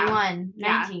 21,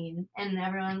 19." And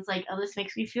everyone's like, "Oh, this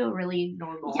makes me feel really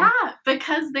normal." Yeah,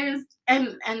 because there's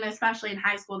and especially in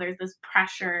high school, there's this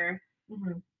pressure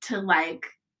to, like,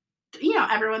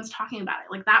 everyone's talking about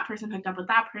it. Like, that person hooked up with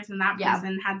that person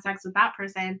had sex with that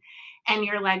person, and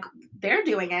you're like, they're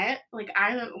doing it. Like,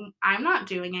 I'm not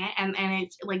doing it. And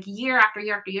it's like year after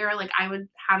year after year, like, I would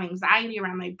have anxiety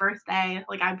around my birthday.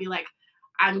 Like, I'd be like,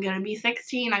 I'm gonna be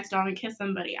 16, I still haven't kissed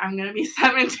somebody. I'm gonna be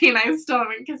 17, I still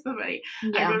haven't kissed somebody.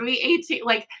 I'm gonna be 18.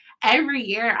 Like, every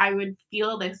year I would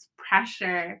feel this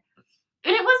pressure.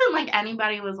 And it wasn't like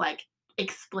anybody was, like,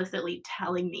 explicitly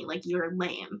telling me, like, "You're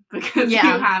lame because you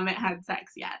haven't had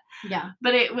sex yet."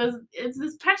 But it's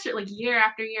this pressure, like, year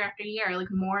after year after year, like,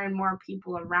 more and more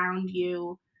people around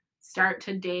you start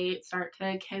to date, start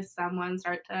to kiss someone,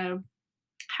 start to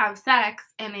have sex,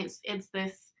 and it's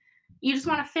this you just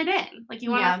wanna fit in. Like,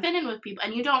 you wanna fit in with people,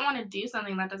 and you don't wanna do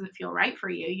something that doesn't feel right for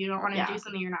you. You don't wanna do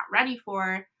something you're not ready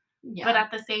for, but at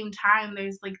the same time,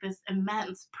 there's, like, this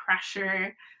immense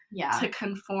pressure to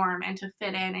conform and to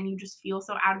fit in, and you just feel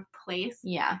so out of place.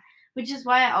 Which is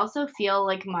why I also feel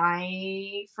like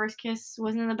my first kiss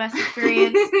wasn't the best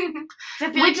experience.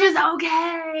 Which is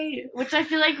okay. Which I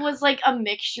feel like was, like, a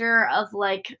mixture of,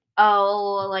 like,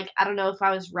 oh, like, I don't know if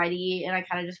I was ready and I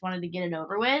kinda just wanted to get it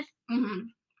over with.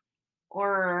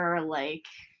 Or, like,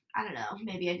 I don't know,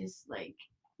 maybe I just, like,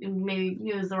 maybe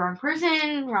it was the wrong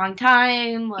person, wrong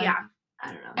time, like,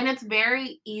 I don't know. And it's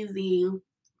very easy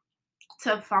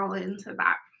to fall into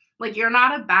that. Like, you're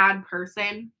not a bad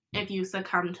person if you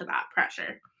succumb to that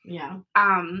pressure.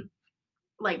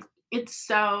 Like, it's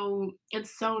so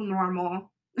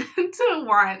normal to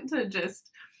want to just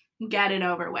get it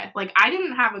over with. Like, I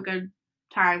didn't have a good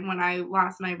time when I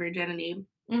lost my virginity.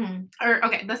 Or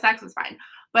okay, the sex was fine,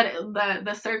 but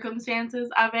the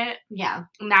circumstances of it.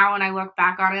 Now when I look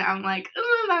back on it, I'm like,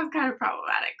 oh, that was kind of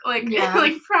problematic. Like,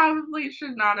 like, probably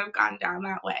should not have gone down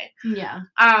that way.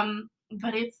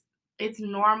 But it's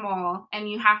normal, and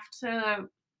you have to,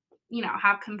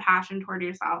 have compassion toward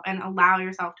yourself and allow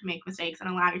yourself to make mistakes and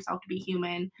allow yourself to be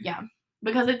human.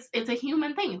 Because it's a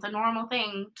human thing. It's a normal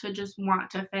thing to just want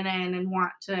to fit in and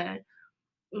want to,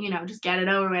 just get it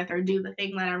over with or do the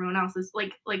thing that everyone else is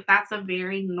like that's a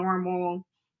very normal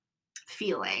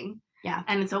feeling.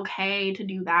 And it's okay to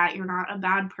do that. You're not a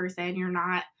bad person. You're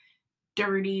not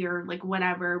dirty or, like,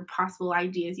 whatever possible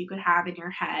ideas you could have in your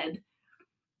head.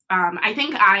 I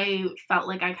think I felt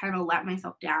like I kind of let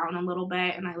myself down a little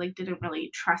bit, and I, like, didn't really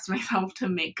trust myself to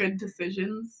make good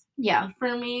decisions.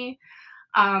 For me,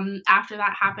 after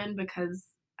that happened because,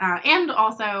 and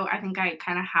also I think I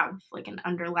kind of have, like, an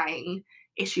underlying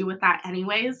issue with that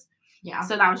anyways.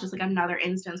 So that was just, like, another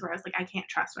instance where I was like, I can't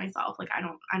trust myself. Like, I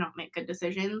don't make good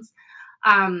decisions.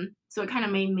 So it kind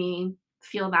of made me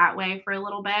feel that way for a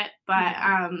little bit, but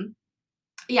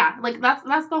like, that's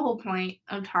the whole point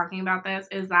of talking about this,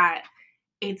 is that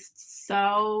it's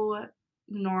so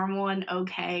normal and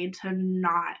okay to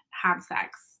not have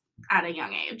sex at a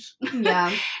young age.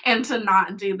 Yeah. And to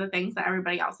not do the things that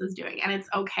everybody else is doing. And it's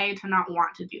okay to not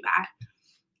want to do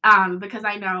that. Because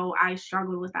I know I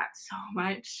struggled with that so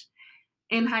much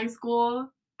in high school.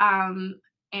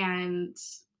 And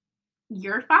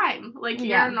you're fine. Like,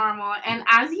 Yeah. you're normal. And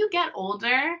as you get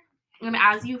older and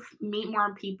as you meet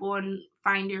more people and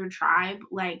find your tribe,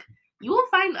 like, you will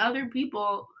find other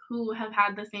people who have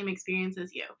had the same experience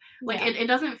as you. Like, Yeah. it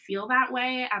doesn't feel that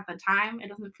way at the time. It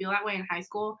doesn't feel that way in high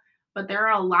school. But there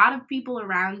are a lot of people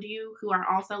around you who are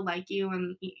also like you,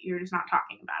 and you're just not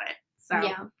talking about it. So,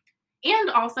 Yeah. and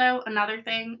also another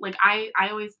thing, like, I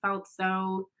always felt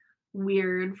so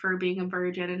weird for being a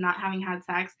virgin and not having had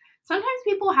sex. Sometimes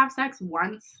people have sex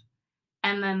once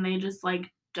and then they just,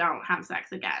 like, don't have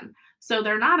sex again. So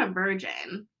they're not a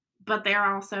virgin, but they're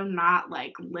also not,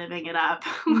 like, living it up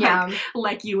Yeah.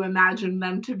 like you imagine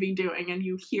them to be doing and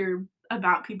you hear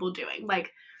about people doing.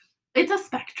 Like, it's a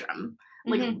spectrum.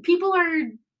 Like, people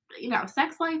are,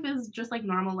 sex life is just like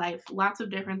normal life. Lots of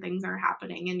different things are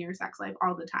happening in your sex life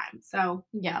all the time. So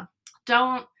Yeah.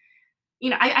 don't,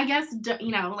 I guess,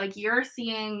 like, you're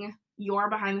seeing your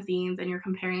behind the scenes and you're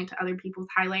comparing it to other people's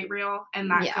highlight reel. And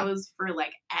that goes for,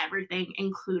 like, everything,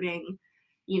 including,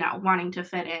 wanting to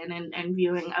fit in and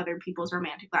viewing other people's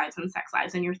romantic lives and sex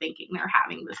lives. And you're thinking they're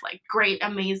having this, like, great,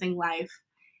 amazing life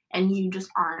and you just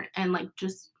aren't. And, like,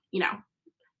 just,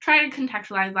 try to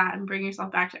contextualize that and bring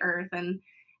yourself back to earth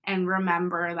and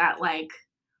remember that, like,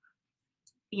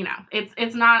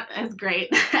 it's not as great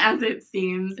as it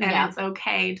seems, and it's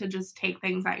okay to just take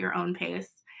things at your own pace.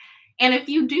 And if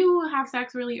you do have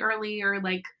sex really early, or,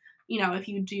 like,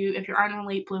 if you're on a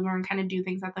late bloomer and kind of do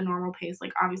things at the normal pace,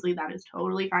 like, obviously that is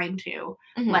totally fine too.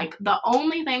 Like, the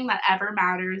only thing that ever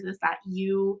matters is that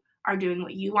you are doing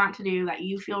what you want to do, that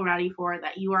you feel ready for,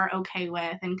 that you are okay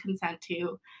with and consent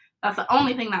to. That's the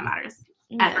only thing that matters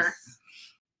ever. Yes.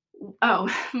 Oh,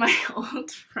 my old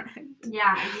friend.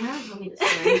 Yeah, you haven't told me this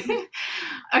story.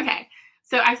 Okay,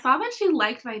 so I saw that she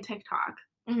liked my TikTok,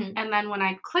 Mhm. and then when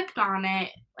I clicked on it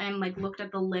and, like, looked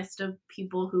at the list of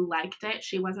people who liked it,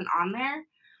 she wasn't on there.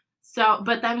 So,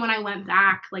 but then when I went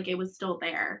back, like, it was still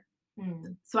there.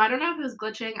 So I don't know if it was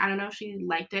glitching. I don't know if she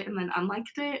liked it and then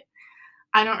unliked it.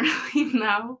 I don't really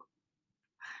know.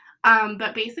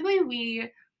 But basically,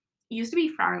 we used to be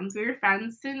friends. We were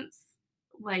friends since,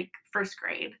 like, first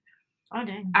grade. Oh,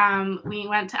 dang. We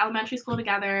went to elementary school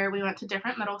together. We went to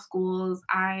different middle schools.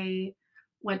 I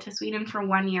went to Sweden for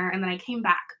 1 year, and then I came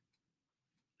back.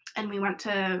 And we went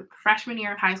to freshman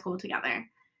year of high school together.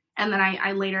 And then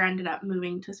I later ended up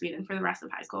moving to Sweden for the rest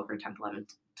of high school for 10th,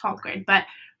 11th, 12th grade. But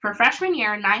for freshman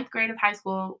year, 9th grade of high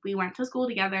school, we went to school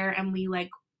together and we, like,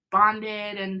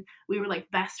 bonded and we were, like,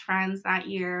 best friends that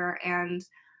year, and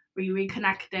we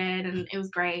reconnected and it was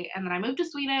great. And then I moved to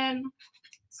Sweden.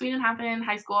 Sweden happened,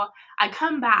 high school. I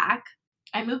come back.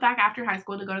 I moved back after high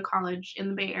school to go to college in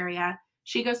the Bay Area.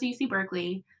 She goes to UC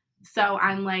Berkeley. So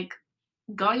I'm, like,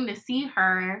 going to see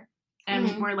her,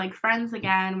 and we're, like, friends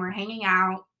again. We're hanging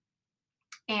out.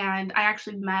 And I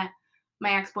actually met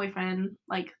my ex-boyfriend,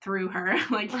 like, through her.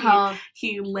 Like,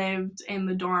 he lived in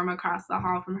the dorm across the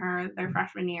hall from her their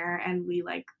freshman year, and we,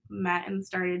 like, met and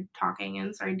started talking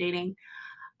and started dating.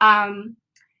 And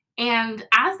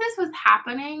as this was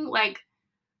happening, like,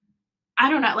 I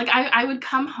don't know, like, I would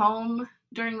come home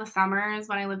during the summers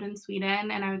when I lived in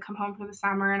Sweden, and I would come home for the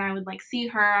summer, and I would, like, see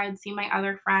her. I'd see my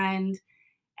other friend,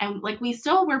 and, like, we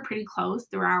still were pretty close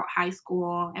throughout high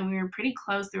school, and we were pretty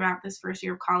close throughout this first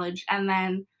year of college. And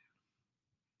then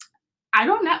I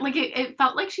don't know, like, it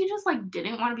felt like she just, like,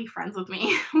 didn't wanna be friends with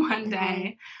me one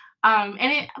day. And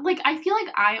it, like, I feel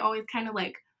like I always kinda,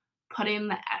 like, put in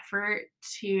the effort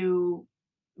to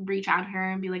reach out to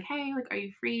her and be like, "Hey, like, are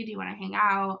you free? Do you wanna hang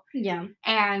out?" Yeah.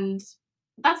 And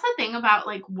that's the thing about,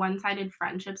 like, one-sided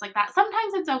friendships like that.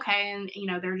 Sometimes it's okay and,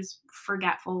 they're just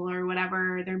forgetful or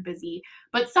whatever, they're busy.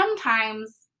 But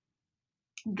sometimes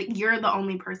you're the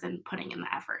only person putting in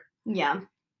the effort. Yeah.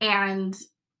 And,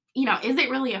 is it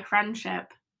really a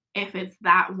friendship if it's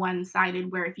that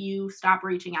one-sided where if you stop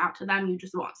reaching out to them, you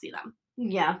just won't see them?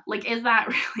 Yeah. Like, is that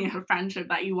really a friendship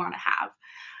that you wanna have?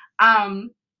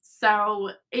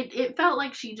 So it felt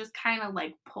like she just kinda,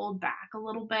 like, pulled back a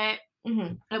little bit.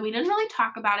 And we didn't really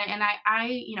talk about it, and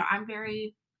I'm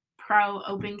very pro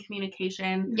open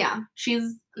communication. Yeah.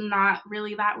 She's not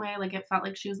really that way. Like, it felt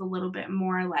like she was a little bit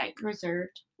more, like,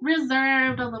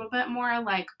 Reserved, a little bit more,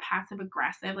 like, passive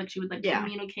aggressive. Like, she would, like,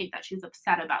 communicate that she was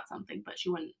upset about something, but she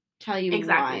wouldn't tell you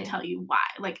why.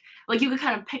 Like, you could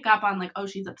kind of pick up on, like, oh,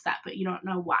 she's upset, but you don't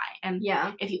know why. And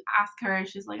if you ask her,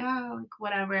 she's like, oh, like,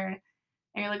 whatever.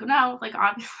 And you're like, "No, like,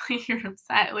 obviously you're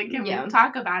upset, like, can we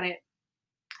talk about it?"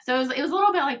 So it was a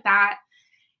little bit like that,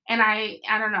 and I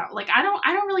don't know, like, I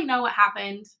don't really know what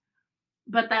happened,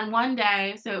 but then one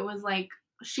day so it was, like,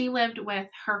 she lived with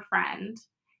her friend,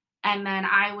 and then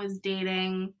I was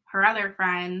dating her other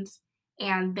friend,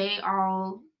 and they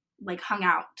all, like, hung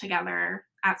out together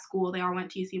at school, they all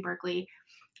went to UC Berkeley,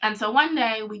 and so one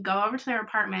day we go over to their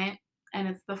apartment, and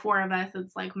it's the 4 of us,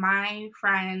 it's, like, my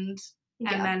friend,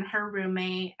 and then her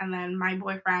roommate, and then my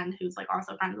boyfriend who's, like,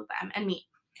 also friends with them, and me.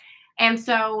 And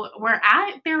so we're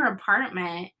at their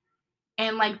apartment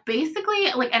and, like,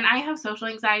 basically, like and I have social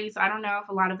anxiety, so I don't know if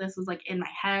a lot of this was, like, in my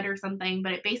head or something,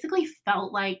 but it basically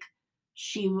felt like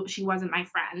she wasn't my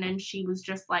friend, and she was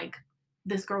just, like,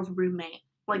 this girl's roommate.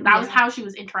 Like, that was how she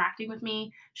was interacting with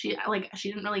me. She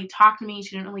didn't really talk to me,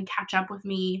 she didn't really catch up with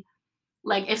me.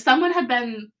 Like, if someone had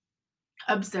been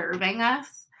observing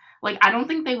us, like, I don't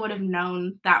think they would have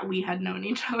known that we had known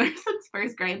each other since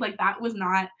 1st grade. Like, that was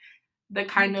not the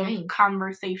kind of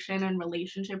conversation and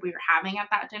relationship we were having at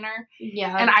that dinner.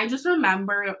 Yeah. And I just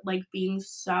remember, like, being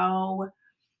so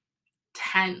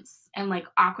tense and, like,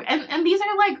 awkward. And these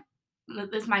are, like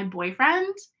this is my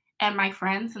boyfriend and my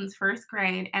friend since 1st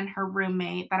grade and her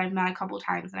roommate that I've met a couple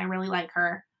times, and I really like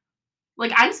her.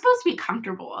 Like, I'm supposed to be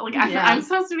comfortable. Like, I'm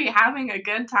supposed to be having a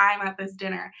good time at this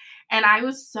dinner. And I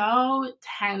was so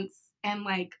tense and,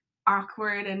 like,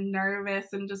 awkward and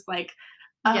nervous and just, like,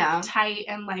 uptight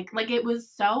and, like, it was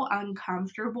so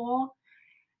uncomfortable.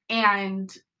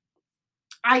 And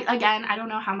I don't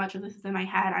know how much of this is in my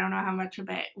head. I don't know how much of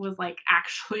it was, like,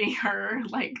 actually her,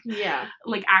 like,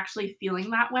 actually feeling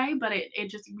that way, but it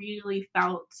just really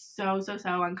felt so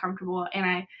uncomfortable,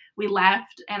 and we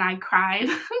left, and I cried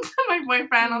to my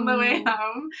boyfriend on the way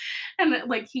home, and,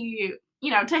 like,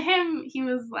 to him, he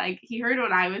was like he heard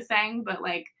what I was saying, but,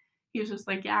 like, he was just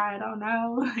like, "Yeah, I don't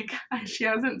know, like, she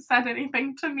hasn't said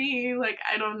anything to me, like,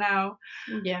 I don't know."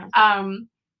 Yeah.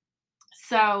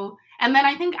 So and then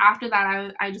I think after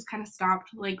that, I just kinda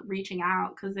stopped, like, reaching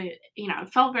out because it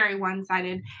felt very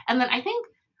one-sided, and then I think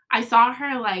I saw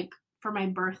her, like, for my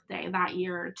birthday that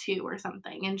year or 2 or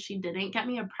something, and she didn't get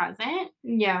me a present,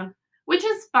 Yeah. which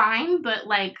is fine, but,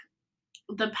 like,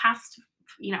 the past,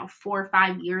 4 or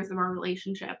 5 years of our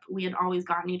relationship, we had always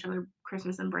gotten each other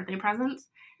Christmas and birthday presents.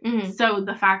 Mhm. So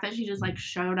the fact that she just, like,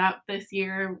 showed up this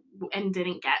year and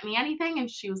didn't get me anything, and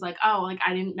she was like, "Oh, like,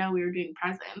 I didn't know we were doing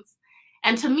presents."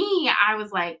 And to me, I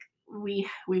was like,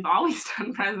 We've always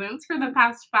done presents for the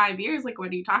past 5 years, like, what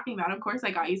are you talking about? Of course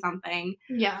I got you something."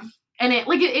 Yeah. And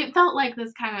it felt like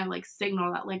this kinda, like,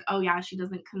 signal that, like, "Oh, yeah, she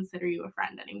doesn't consider you a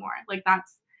friend anymore." Like,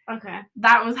 Okay.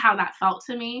 that was how that felt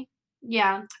to me.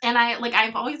 Yeah. And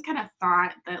I've always kind of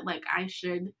thought that, like, I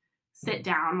should sit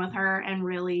down with her and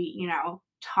really,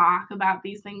 talk about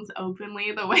these things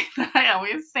openly the way that I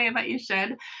always say that you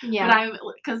should. But Yeah. I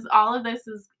because all of this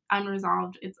is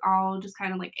unresolved. It's all just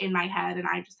kind of, like, in my head, and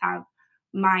I just have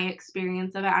my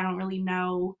experience of it. I don't really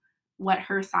know what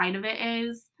her side of it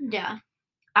is. Yeah.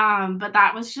 But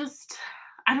that was just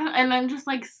I don't and then just,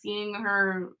 like, seeing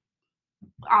her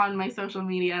on my social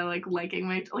media, like, liking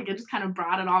my like, it just kind of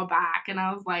brought it all back, and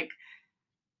I was like,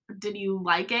 "Did you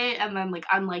like it and then, like,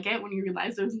 unlike it when you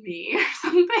realized it was me or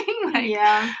something?"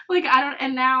 Yeah. Like, I don't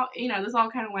and now, this all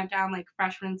kinda went down, like,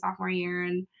 freshman, sophomore year,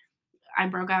 and I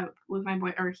broke up with my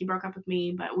boy or he broke up with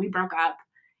me, but we broke up,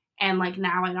 and, like,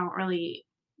 now I don't really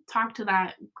talk to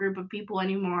that group of people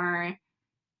anymore,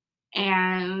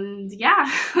 and yeah,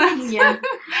 that's Yeah.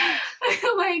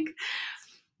 like,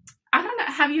 I don't know,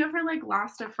 have you ever, like,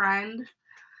 lost a friend?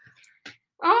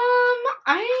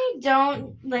 I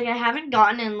don't like. I haven't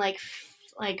gotten in like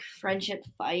friendship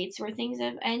fights where things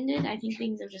have ended. I think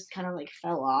things have just kind of like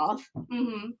fell off.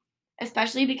 Mhm.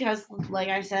 Especially because, like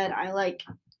I said, I like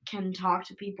can talk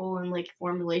to people and like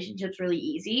form relationships really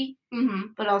easy.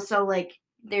 Mhm. But also like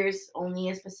there's only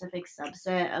a specific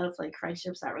subset of like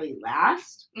friendships that really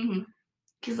last. Mhm.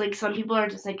 Because like some people are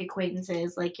just like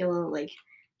acquaintances. Like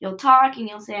you'll talk and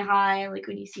you'll say hi like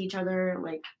when you see each other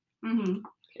like Mhm.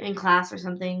 in class or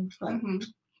something. But Mhm.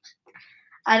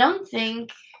 I don't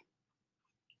think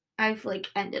I've like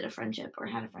ended a friendship or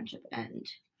had a friendship end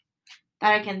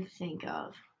that I can think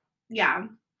of. Yeah.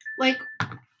 Like,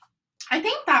 I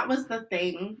think that was the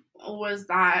thing, was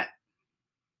that,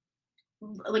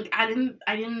 like, I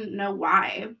didn't know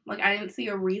why. Like, I didn't see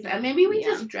a reason, and maybe we Yeah.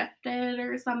 just drifted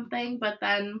or something, but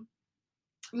then,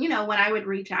 when I would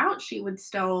reach out, she would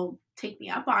still take me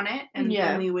up on it, and then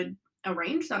Yeah. we would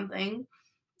arrange something,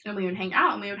 and we would hang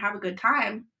out, and we would have a good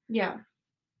time, Yeah.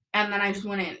 and then I just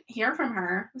wouldn't hear from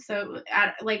her. So,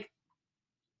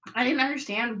 I didn't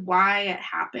understand why it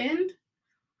happened.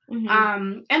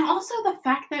 And also the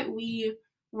fact that we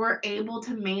were able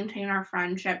to maintain our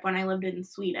friendship when I lived in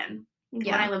Sweden.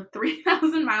 Yeah. When I lived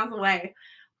 3,000 miles away,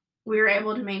 we were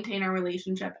able to maintain our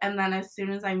relationship. And then as soon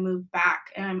as I moved back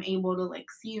and I'm able to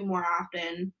like see you more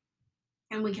often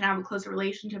and we can have a closer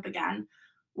relationship again,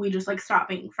 we just like stop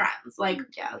being friends. Like,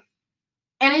 yeah.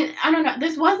 And I don't know,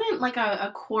 this wasn't like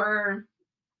a core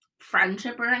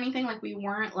friendship or anything. Like we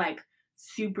weren't like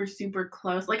super, super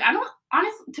close. Like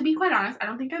to be quite honest, I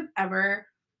don't think I've ever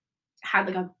had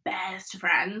like a best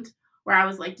friend where I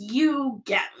was like, you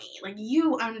get me, like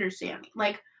you understand me.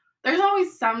 Like there's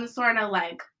always some sort of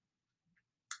like,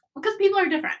 because people are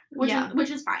different,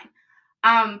 which is fine.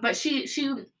 But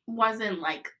she wasn't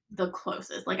like the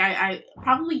closest. Like I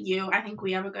probably you. I think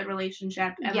we have a good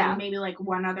relationship, and then maybe like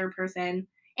one other person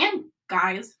and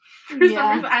guys. For some reason,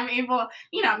 I'm able,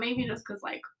 maybe just because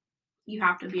like you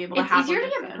have to be able to have. It's easier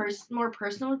to get more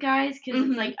personal with guys because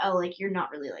it's like, oh, like you're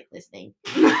not really like listening.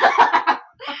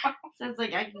 So it's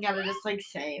like I can kind of just like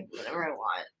say whatever I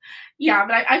want. Yeah,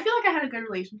 but I feel like I had a good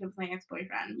relationship with my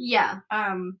ex-boyfriend. Yeah.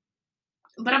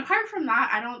 But apart from that,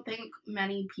 I don't think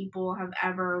many people have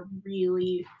ever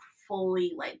really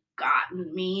fully like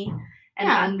gotten me and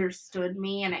understood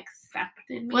me and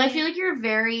accepted me. Well, I feel like you're a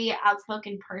very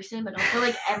outspoken person, but also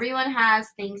like everyone has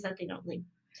things that they don't like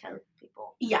tell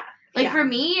people. Yeah. Like for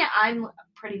me, I'm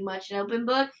pretty much an open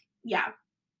book. Yeah.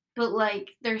 But like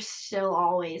there's still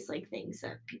always like things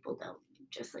that people don't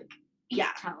just like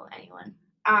tell anyone.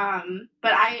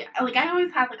 But I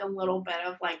always had like a little bit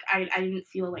of like I didn't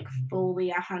feel like fully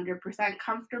 100%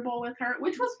 comfortable with her,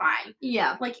 which was fine.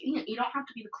 Yeah. Like you don't have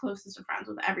to be the closest of friends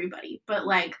with everybody, but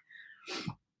like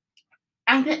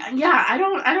I don't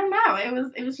know.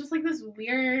 It was just like this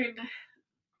weird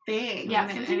thing. Yeah,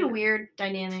 it's like a weird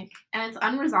dynamic. And it's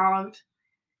unresolved.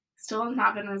 Still has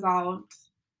not been resolved.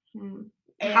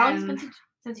 How long has it been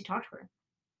since you talked to her?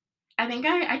 I think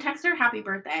I texted her happy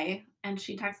birthday, and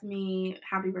she texted me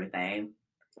happy birthday.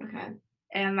 Okay.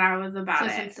 And that was about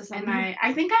it. And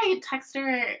I think I texted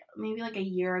her maybe like a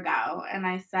year ago, and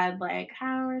I said like,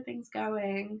 how are things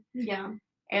going? Yeah.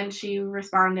 And she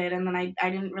responded, and then I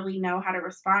didn't really know how to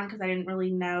respond because I didn't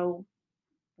really know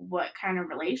what kind of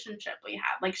relationship we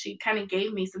had. Like she kind of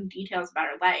gave me some details about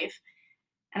her life,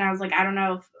 and I was like, I don't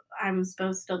know if I'm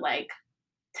supposed to like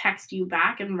text you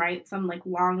back and write some like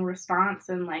long response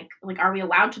and like are we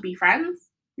allowed to be friends?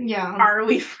 Yeah. Are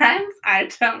we friends? I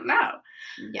don't know.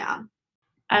 Yeah.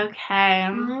 Okay.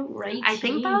 Alright. I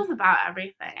think that was about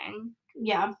everything.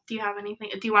 Yeah. Do you have anything?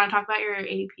 Do you want to talk about your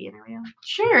ADP interview?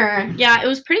 Sure. Yeah, it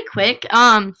was pretty quick.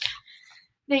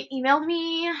 They emailed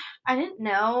me. I didn't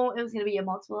know it was gonna be a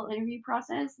multiple interview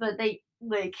process, but they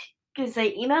because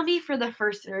they emailed me for the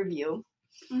first interview,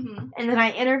 and then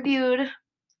I interviewed.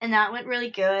 And that went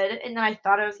really good. And then I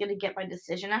thought I was going to get my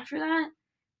decision after that.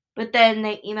 But then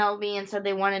they emailed me and said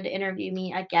they wanted to interview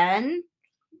me again.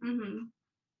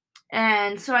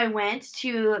 And so I went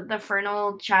to the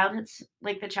Fernald Childhood,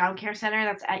 like the child care center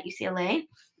that's at UCLA.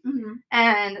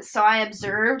 And so I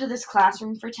observed this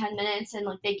classroom for 10 minutes and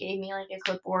like they gave me like a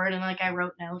clipboard and like I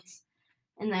wrote notes.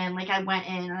 And then like I went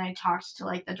in and I talked to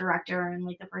like the director and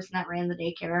like the person that ran the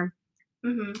daycare.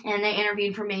 And they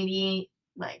interviewed for maybe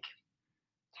like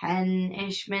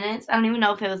 10-ish minutes. I don't even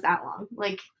know if it was that long.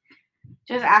 Like,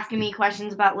 just asking me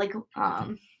questions about, like,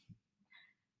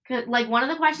 like, one of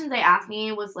the questions they asked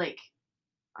me was, like,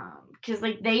 because,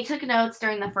 like, they took notes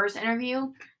during the first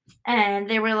interview, and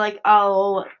they were like,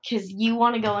 oh, because you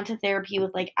want to go into therapy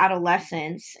with, like,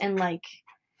 adolescents and, like,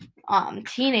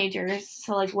 teenagers.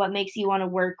 So, like, what makes you want to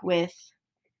work with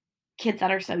kids that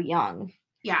are so young?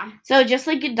 Yeah. So, just,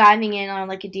 like, diving in on,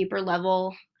 like, a deeper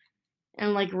level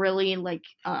and like really like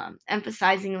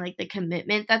emphasizing like the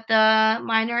commitment that the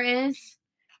minor is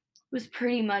was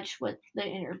pretty much what the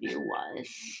interview was.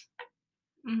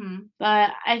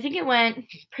 But I think it went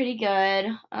pretty good.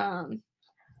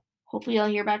 Hopefully I'll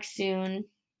hear back soon.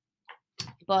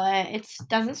 But it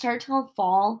doesn't start till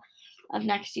fall of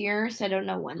next year, so I don't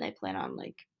know when they plan on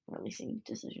like releasing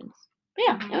decisions. But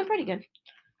yeah, it went pretty good.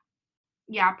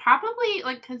 Yeah, probably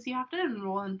like because you have to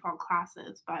enroll in fall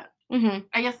classes, but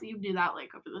I guess you do that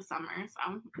like over the summer,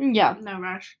 so yeah, no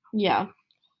rush. Yeah.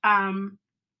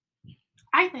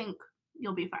 I think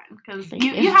you'll be fine because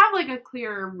you have like a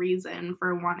clear reason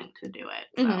for wanting to do it.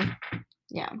 So.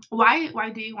 Yeah. Why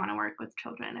do you want to work with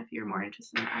children if you're more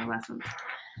interested in adolescents?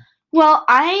 Well,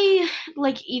 I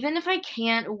like even if I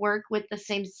can't work with the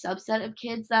same subset of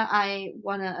kids that I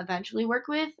want to eventually work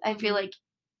with, I feel like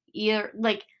either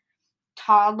like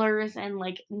toddlers and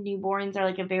like newborns are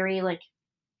like a very like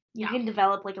you can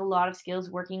develop like a lot of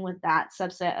skills working with that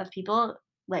subset of people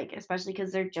like, especially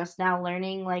because they're just now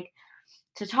learning, like,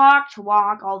 to talk, to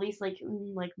walk, all these, like,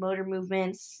 motor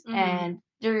movements, and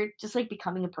they're just, like,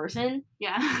 becoming a person.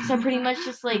 Yeah. So pretty much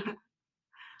just, like,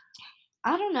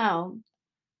 I don't know.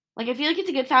 Like, I feel like it's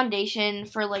a good foundation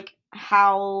for, like,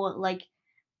 how, like,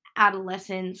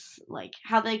 adolescents, like,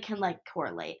 how they can, like,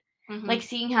 correlate. Like,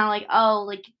 seeing how, like, oh,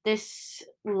 like, this,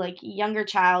 like, younger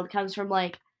child comes from,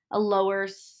 like, a lower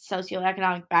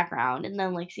socioeconomic background, and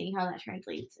then, like, seeing how that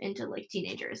translates into, like,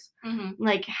 teenagers.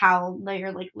 Like, how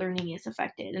their, like, learning is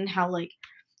affected and how, like,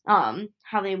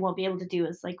 how they won't be able to do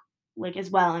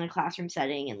as well in a classroom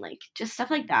setting and, like, just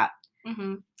stuff like that.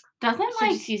 Doesn't, So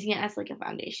just using it as, like, a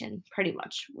foundation, pretty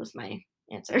much, was my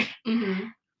answer.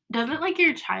 Doesn't, like,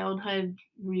 your childhood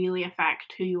really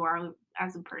affect who you are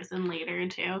as a person later,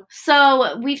 too?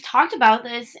 So, we've talked about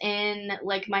this in,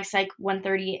 like, my Psych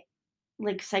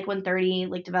 130,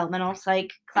 like, developmental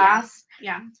psych class.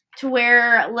 Yeah. To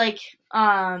where, like,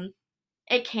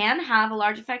 it can have a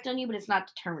large effect on you, but it's not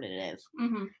determinative.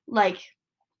 Like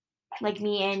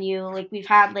me and you, like, we've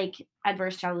had, like,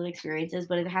 adverse childhood experiences,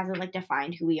 but it hasn't, like,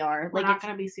 defined who we are. We're like, not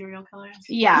gonna be serial killers.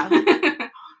 Yeah.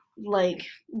 Like,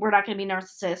 we're not gonna be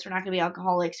narcissists, we're not gonna be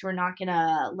alcoholics, we're not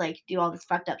gonna, like, do all this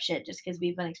fucked up shit just because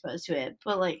we've been exposed to it.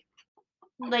 But, like,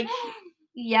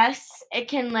 yes, it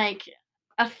can, like,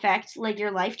 affect, like,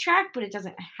 your life track, but it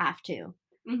doesn't have to.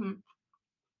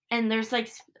 And there's, like,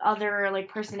 other, like,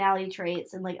 personality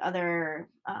traits and, like, other,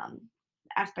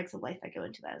 aspects of life that go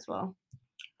into that as well.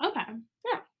 Okay.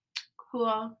 Yeah.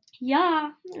 Cool.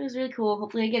 Yeah, it was really cool.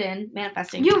 Hopefully I get in.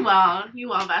 Manifesting. You will,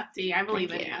 bestie. I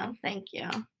believe in you. Thank you.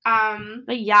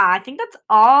 But yeah, I think that's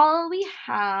all we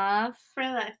have for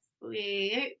this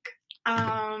week.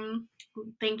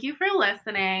 Thank you for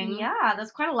listening. Yeah,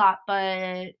 that's quite a lot,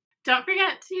 but don't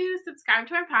forget to subscribe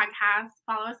to our podcast.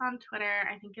 Follow us on Twitter.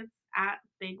 I think it's at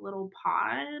Big Little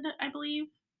Pod, I believe.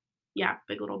 Yeah,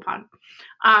 Big Little Pod.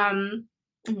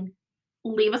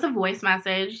 Leave us a voice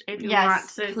message if you want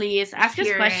to. Please ask us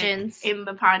questions in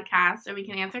the podcast, so we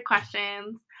can answer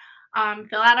questions.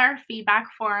 Fill out our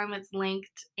feedback form. It's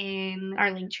linked in our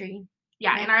link tree.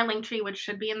 Yeah, in our link tree, which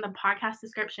should be in the podcast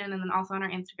description, and then also on our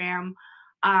Instagram.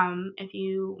 If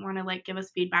you want to, like, give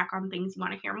us feedback on things you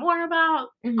want to hear more about,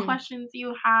 questions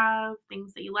you have,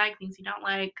 things that you like, things you don't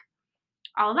like,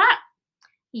 all of that.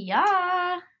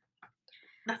 Yeah.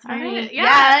 That's about it.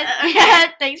 Yeah.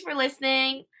 Okay. Thanks for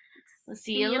listening. We'll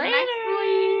see you later. Next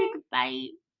week. Bye.